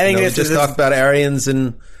 Mark. I think we just talked about Arians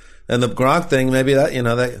and the Gronk thing. Maybe that,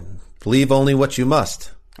 they believe only what you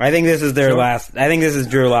must. I think this is their last. I think this is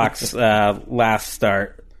Drew Lock's last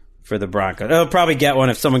start for the Broncos. They'll probably get one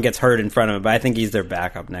if someone gets hurt in front of him, but I think he's their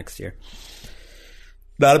backup next year.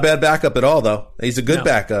 Not a bad backup at all, though. He's a good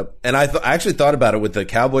backup. And I actually thought about it with the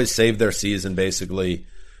Cowboys saved their season, basically,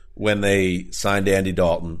 when they signed Andy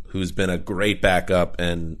Dalton, who's been a great backup.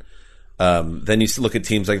 And then you look at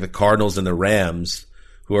teams like the Cardinals and the Rams,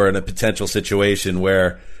 who are in a potential situation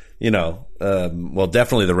where,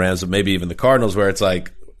 definitely the Rams, but maybe even the Cardinals, where it's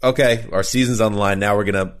like, okay, our season's on the line. Now we're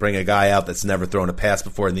going to bring a guy out that's never thrown a pass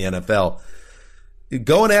before in the NFL.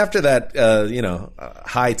 Going after that,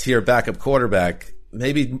 high-tier backup quarterback,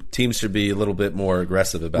 maybe teams should be a little bit more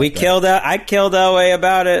aggressive about that. I killed Elway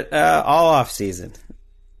about it all off season.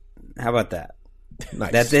 How about that?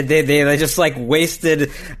 Nice. That they just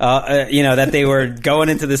wasted, that they were going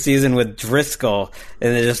into the season with Driscoll,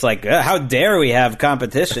 and they're just how dare we have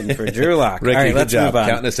competition for Drew Lock? Ricky, all right, good let's job move on.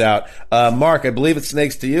 counting us out. Mark, I believe it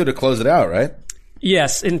snakes to you to close it out, right?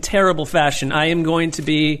 Yes, in terrible fashion. I am going to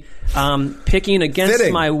be picking against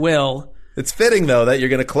Fitting. my will. It's fitting, though, that you're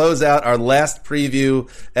going to close out our last preview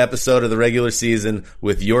episode of the regular season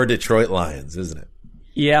with your Detroit Lions, isn't it?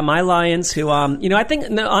 Yeah, my Lions, who, I think,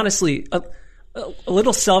 honestly, a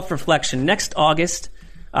little self-reflection. Next August,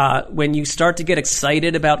 when you start to get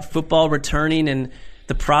excited about football returning and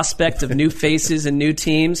the prospect of new faces and new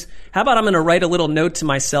teams, how about I'm going to write a little note to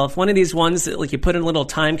myself, one of these ones that you put in a little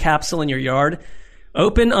time capsule in your yard,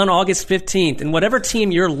 open on August 15th, and whatever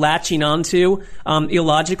team you're latching onto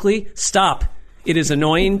illogically, stop. It is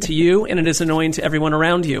annoying to you, and it is annoying to everyone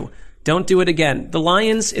around you. Don't do it again. The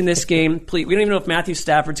Lions in this game, please, we don't even know if Matthew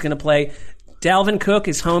Stafford's going to play. Dalvin Cook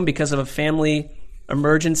is home because of a family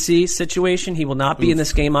emergency situation. He will not be in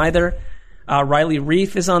this game either. Riley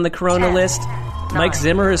Reif is on the Corona list. Mike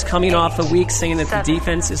Zimmer is coming off a week saying that the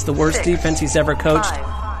defense is the worst defense he's ever coached.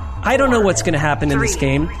 I don't know what's going to happen in this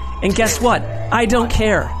game. And guess what? I don't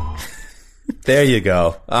care. There you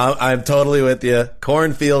go. I'm totally with you.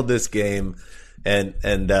 Cornfield this game. And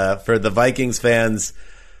for the Vikings fans,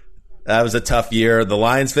 that was a tough year. The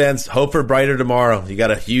Lions fans, hope for brighter tomorrow. You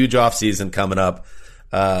got a huge offseason coming up.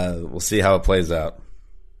 We'll see how it plays out.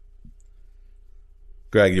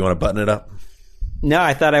 Greg, you want to button it up? No,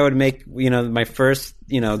 I thought I would make my first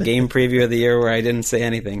game preview of the year where I didn't say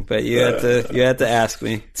anything, but you had to ask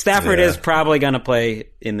me. Stafford is probably going to play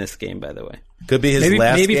in this game, by the way. Could be his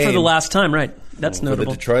last game. Maybe for the last time, right? That's notable.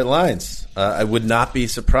 For the Detroit Lions. I would not be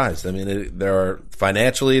surprised. I mean,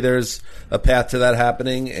 financially there's a path to that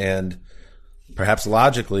happening, and perhaps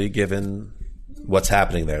logically, given what's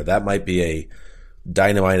happening there, that might be a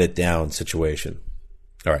dynamite it down situation.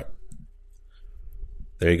 All right.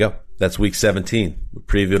 There you go. That's week 17. We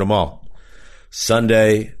previewed them all.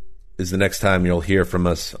 Sunday is the next time you'll hear from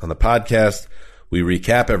us on the podcast. We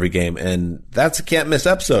recap every game, and that's a can't-miss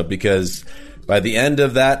episode because by the end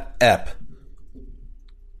of that ep,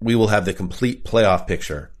 we will have the complete playoff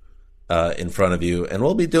picture in front of you, and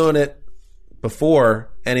we'll be doing it before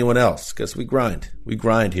anyone else because we grind. We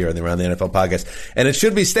grind here on the Around the NFL podcast. And it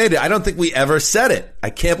should be stated, I don't think we ever said it.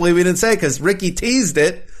 I can't believe we didn't say it because Ricky teased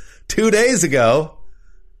it 2 days ago.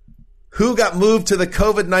 Who got moved to the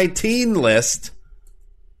COVID-19 list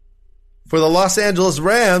for the Los Angeles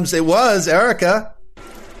Rams? It was, Erica.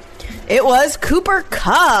 It was Cooper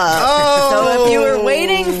Kupp. Oh! So if you were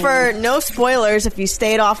waiting for no spoilers, if you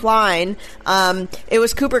stayed offline, it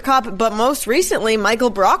was Cooper Kupp, but most recently,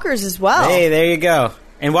 Michael Brockers as well. Hey, there you go.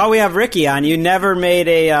 And while we have Ricky on, you never made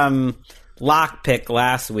a lock pick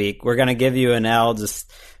last week. We're going to give you an L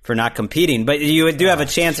just for not competing. But you do have a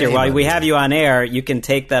chance here. While we have you on air, you can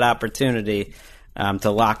take that opportunity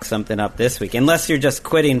to lock something up this week, unless you're just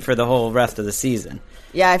quitting for the whole rest of the season.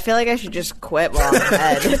 Yeah, I feel like I should just quit while I'm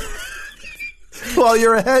ahead. Well,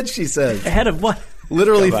 you're ahead, she says. Ahead of what?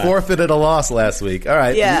 Literally forfeited a loss last week. All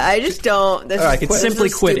right. Yeah, I just don't. This right, is it's simply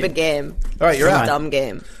a quitting. stupid game. All right, you're It's out. a dumb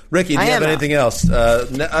game. Ricky, do you have out. anything else?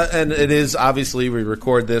 And it is, obviously, we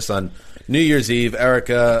record this on New Year's Eve.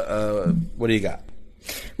 Erica, what do you got?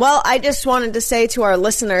 Well, I just wanted to say to our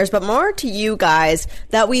listeners, but more to you guys,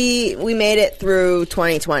 that we made it through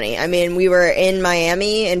 2020. I mean, we were in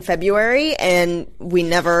Miami in February, and we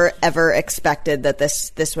never, ever expected that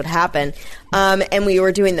this would happen. And we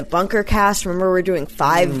were doing the Bunker Cast. Remember, we were doing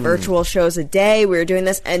 5 virtual shows a day. We were doing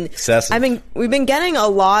this, and Excessive. we've been getting a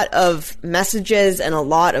lot of messages and a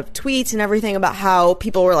lot of tweets and everything about how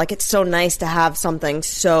people were like, it's so nice to have something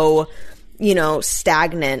so,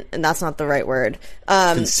 stagnant, and that's not the right word.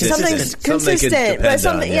 Consistent. Something Something they could consistent, depend but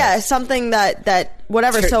something, on, yeah. something that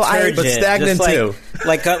whatever. So But stagnant just too.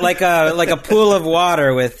 like a pool of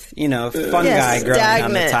water with fungi growing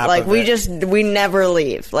on the top like of we it. we never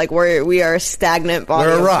leave. Like we are a stagnant body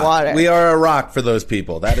We're a of rock. water. We are a rock for those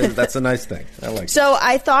people. That's a nice thing. I like So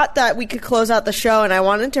I thought that we could close out the show, and I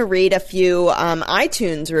wanted to read a few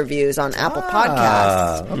iTunes reviews on Apple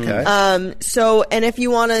Podcasts. Okay. So, and if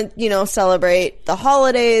you want to, celebrate the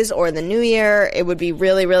holidays or the new year, it would be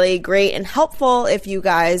really, really great and helpful if you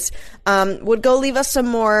guys would go leave us some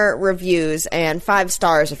more reviews and 5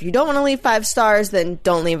 stars. If you don't want to leave 5 stars, then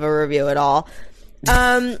don't leave a review at all.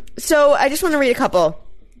 So I just want to read a couple.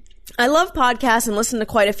 I love podcasts and listen to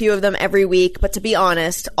quite a few of them every week, but to be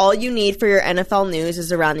honest, all you need for your NFL news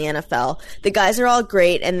is around the NFL. The guys are all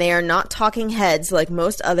great, and they are not talking heads like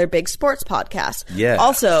most other big sports podcasts. Yeah.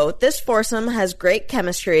 Also, this foursome has great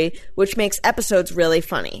chemistry, which makes episodes really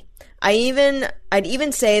funny. I'd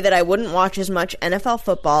even say that I wouldn't watch as much NFL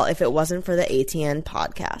football if it wasn't for the ATN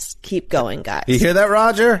podcast. Keep going, guys. You hear that,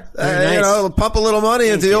 Roger? nice. Pump a little money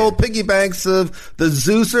into the old piggy banks of the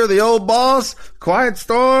Zeuser, the old boss, Quiet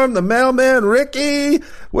Storm, the mailman, Ricky.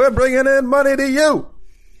 We're bringing in money to you.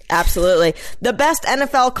 Absolutely. The best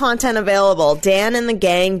NFL content available. Dan and the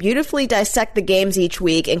gang beautifully dissect the games each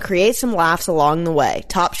week and create some laughs along the way.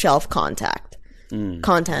 Top shelf content.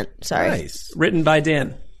 Sorry. Nice. Written by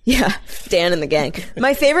Dan. Yeah, Dan and the gang.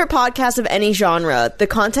 My favorite podcast of any genre. The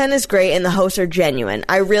content is great and the hosts are genuine.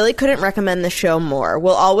 I really couldn't recommend the show more.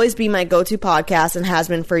 Will always be my go-to podcast and has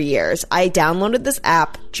been for years. I downloaded this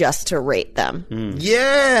app just to rate them.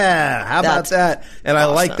 Yeah. How about That's that? And I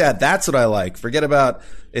like awesome. that. That's what I like. Forget about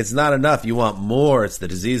it's not enough. You want more. It's the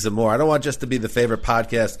disease of more. I don't want just to be the favorite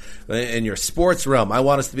podcast in your sports realm. I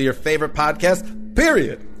want us to be your favorite podcast,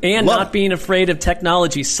 period. And Love not it. being afraid of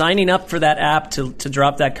technology. Signing up for that app to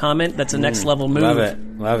drop that comment, that's a next level move. Love it.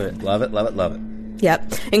 Love it. Love it. Love it.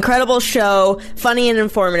 Yep. Incredible show. Funny and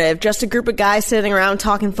informative. Just a group of guys sitting around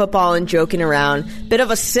talking football and joking around. Bit of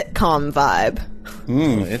a sitcom vibe.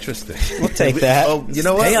 Interesting. We'll take that. Oh, you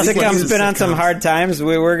know what? Hey, We could sitcom's use been on some hard times.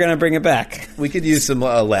 We're going to bring it back. We could use some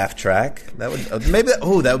laugh track. That would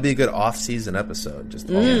that would be a good off-season episode. Just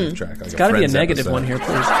a laugh track. Like It's got to be a Friends negative episode. one here,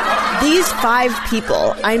 please. These 5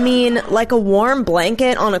 people, I mean, like a warm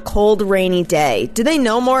blanket on a cold, rainy day. Do they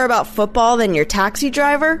know more about football than your taxi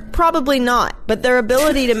driver? Probably not. But their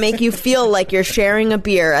ability to make you feel like you're sharing a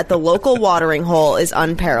beer at the local watering hole is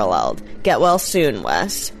unparalleled. Get well soon,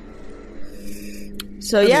 Wes.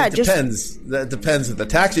 So I mean, yeah, it depends. That depends who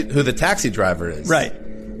the taxi driver is. Right.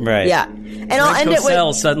 Right. Yeah. And I'll end it with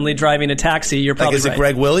Cosell suddenly driving a taxi, you're Like, probably is it right.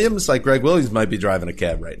 Greg Williams? Like, Greg Williams might be driving a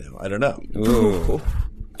cab right now. I don't know. Ooh.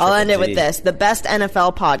 I'll end it G. with this. The best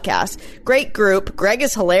NFL podcast. Great group. Greg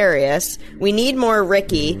is hilarious. We need more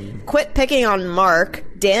Ricky. Quit picking on Mark.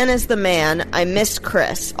 Dan is the man. I missed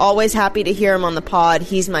Chris. Always happy to hear him on the pod.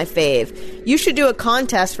 He's my fave. You should do a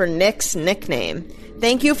contest for Nick's nickname.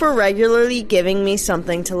 Thank you for regularly giving me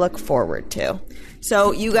something to look forward to.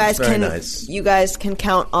 So you guys Very can nice. you guys can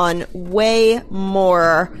count on way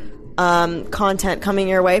more content coming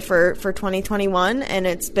your way for 2021, and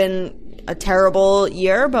it's been a terrible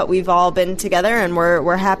year, but we've all been together, and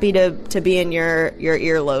we're happy to be in your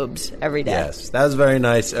earlobes every day. Yes, that was very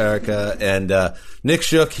nice, Erica. And Nick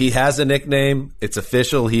Shook, he has a nickname. It's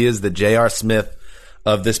official. He is the J.R. Smith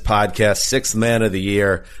of this podcast, sixth man of the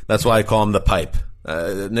year. That's why I call him the Pipe.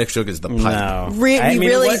 Nick Shook is the Pipe. No. We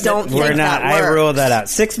really don't think that works. I rule that out.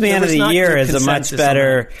 Sixth man of the year is a much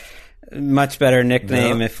better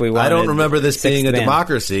nickname if we want. I don't remember this being a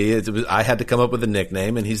democracy. I had to come up with a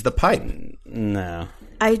nickname, and he's the Pipe. No.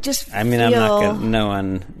 I'm not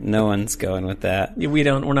gonna, no one's going with that.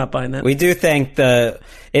 We're not buying that. We do thank it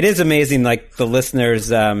is amazing, like, the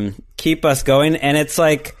listeners keep us going, and it's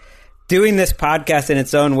like doing this podcast in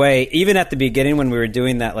its own way. Even at the beginning when we were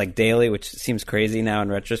doing that, like, daily, which seems crazy now in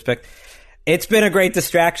retrospect, it's been a great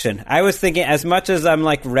distraction. I was thinking, as much as I'm,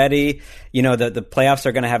 like, ready, the playoffs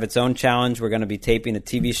are going to have its own challenge. We're going to be taping a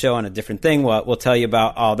TV show on a different thing. We'll tell you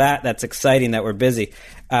about all that. That's exciting that we're busy.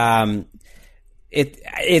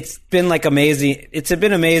 It's been, like, amazing. It's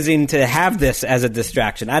been amazing to have this as a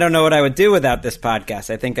distraction. I don't know what I would do without this podcast.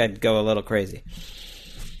 I think I'd go a little crazy.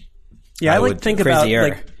 Yeah, I would think about,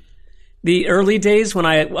 like, the early days when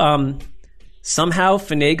I somehow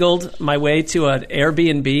finagled my way to an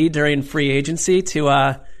Airbnb during free agency to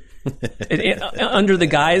under the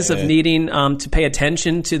guise of needing to pay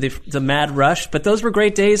attention to the mad rush. But those were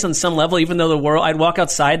great days on some level, even though I'd walk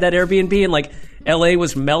outside that Airbnb and, like, LA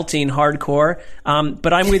was melting hardcore.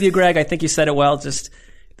 But I'm with you, Greg. I think you said it well. Just,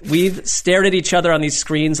 we've stared at each other on these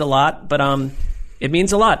screens a lot, but it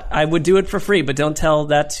means a lot. I would do it for free, but don't tell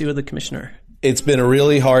that to the commissioner. It's been a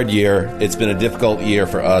really hard year. It's been a difficult year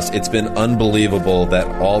for us. It's been unbelievable that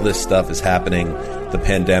all this stuff is happening, the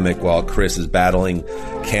pandemic, while Chris is battling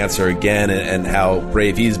cancer again, and how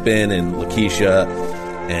brave he's been, and Lakeisha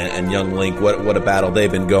and young Link, what a battle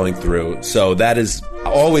they've been going through. So that is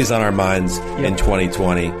always on our minds in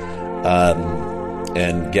 2020.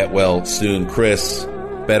 And get well soon, Chris.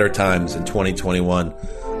 Better times in 2021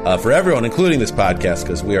 for everyone, including this podcast,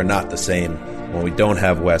 because we are not the same when we don't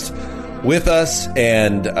have Wes with us.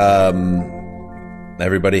 And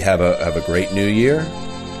everybody have a great new year.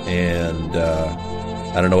 And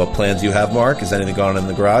I don't know what plans you have, Mark. Is anything going on in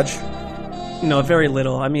the garage? No, very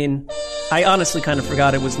little. I mean, I honestly kind of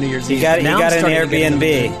forgot it was New Year's Eve. He got an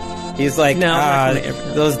Airbnb. He's like,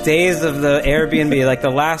 those days of the Airbnb, like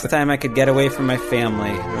the last time I could get away from my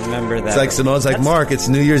family. Remember that. It's like Simone's like, Mark, it's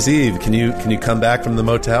New Year's Eve. Can you come back from the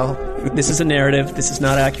motel? This is a narrative. This is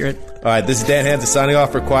not accurate. All right, this is Dan Hansen signing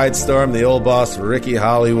off for Quiet Storm, the old boss, Ricky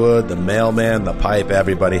Hollywood, the mailman, the Pipe,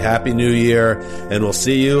 everybody. Happy New Year, and we'll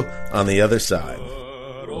see you on the other side.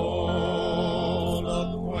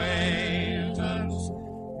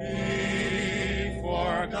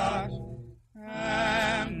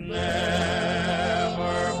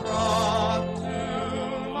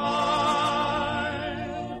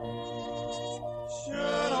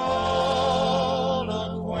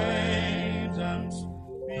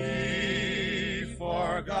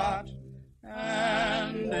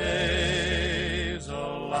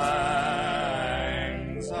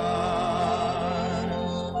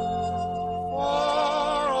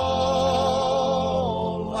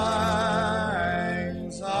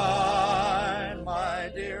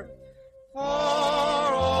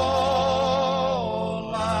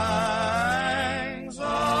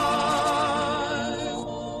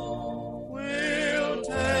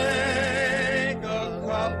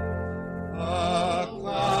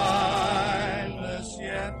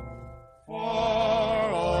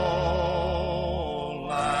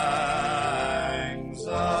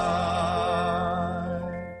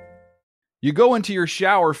 You go into your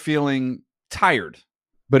shower feeling tired,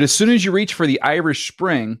 but as soon as you reach for the Irish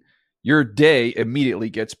Spring, your day immediately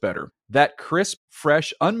gets better. That crisp,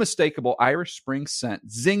 fresh, unmistakable Irish Spring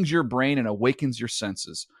scent zings your brain and awakens your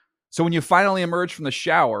senses. So when you finally emerge from the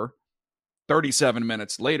shower, 37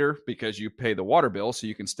 minutes later, because you pay the water bill so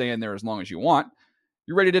you can stay in there as long as you want,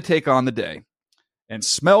 you're ready to take on the day and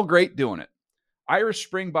smell great doing it. Irish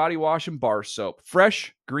Spring Body Wash and Bar Soap.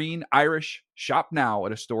 Fresh, green, Irish. Shop now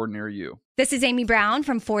at a store near you. This is Amy Brown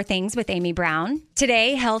from 4 Things with Amy Brown.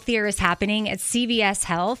 Today, healthier is happening at CVS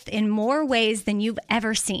Health in more ways than you've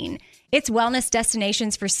ever seen. It's wellness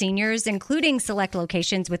destinations for seniors, including select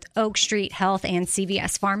locations with Oak Street Health and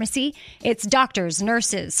CVS Pharmacy. It's doctors,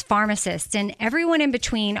 nurses, pharmacists, and everyone in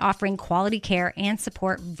between offering quality care and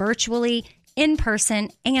support virtually in person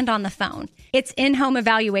and on the phone. It's in-home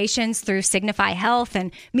evaluations through Signify Health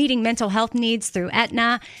and meeting mental health needs through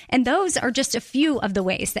Aetna. And those are just a few of the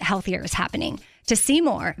ways that Healthier is happening. To see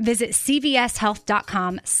more, visit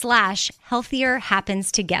cvshealth.com/healthier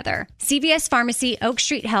happens together. CVS Pharmacy, Oak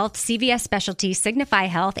Street Health, CVS Specialty, Signify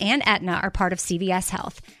Health, and Aetna are part of CVS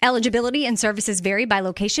Health. Eligibility and services vary by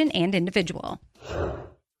location and individual.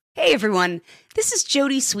 Hey everyone, this is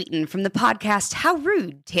Jody Sweeten from the podcast How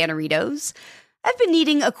Rude, Tanneritos. I've been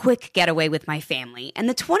needing a quick getaway with my family, and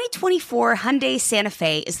the 2024 Hyundai Santa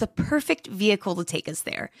Fe is the perfect vehicle to take us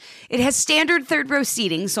there. It has standard third-row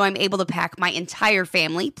seating, so I'm able to pack my entire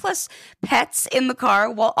family, plus pets, in the car,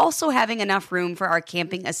 while also having enough room for our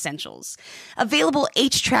camping essentials. Available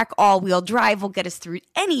H-Track all-wheel drive will get us through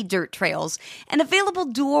any dirt trails, and available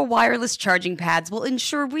dual wireless charging pads will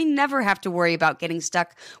ensure we never have to worry about getting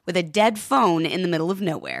stuck with a dead phone in the middle of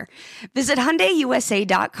nowhere. Visit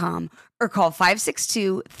HyundaiUSA.com or call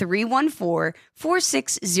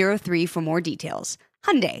 562-314-4603 for more details.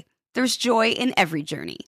 Hyundai, there's joy in every journey.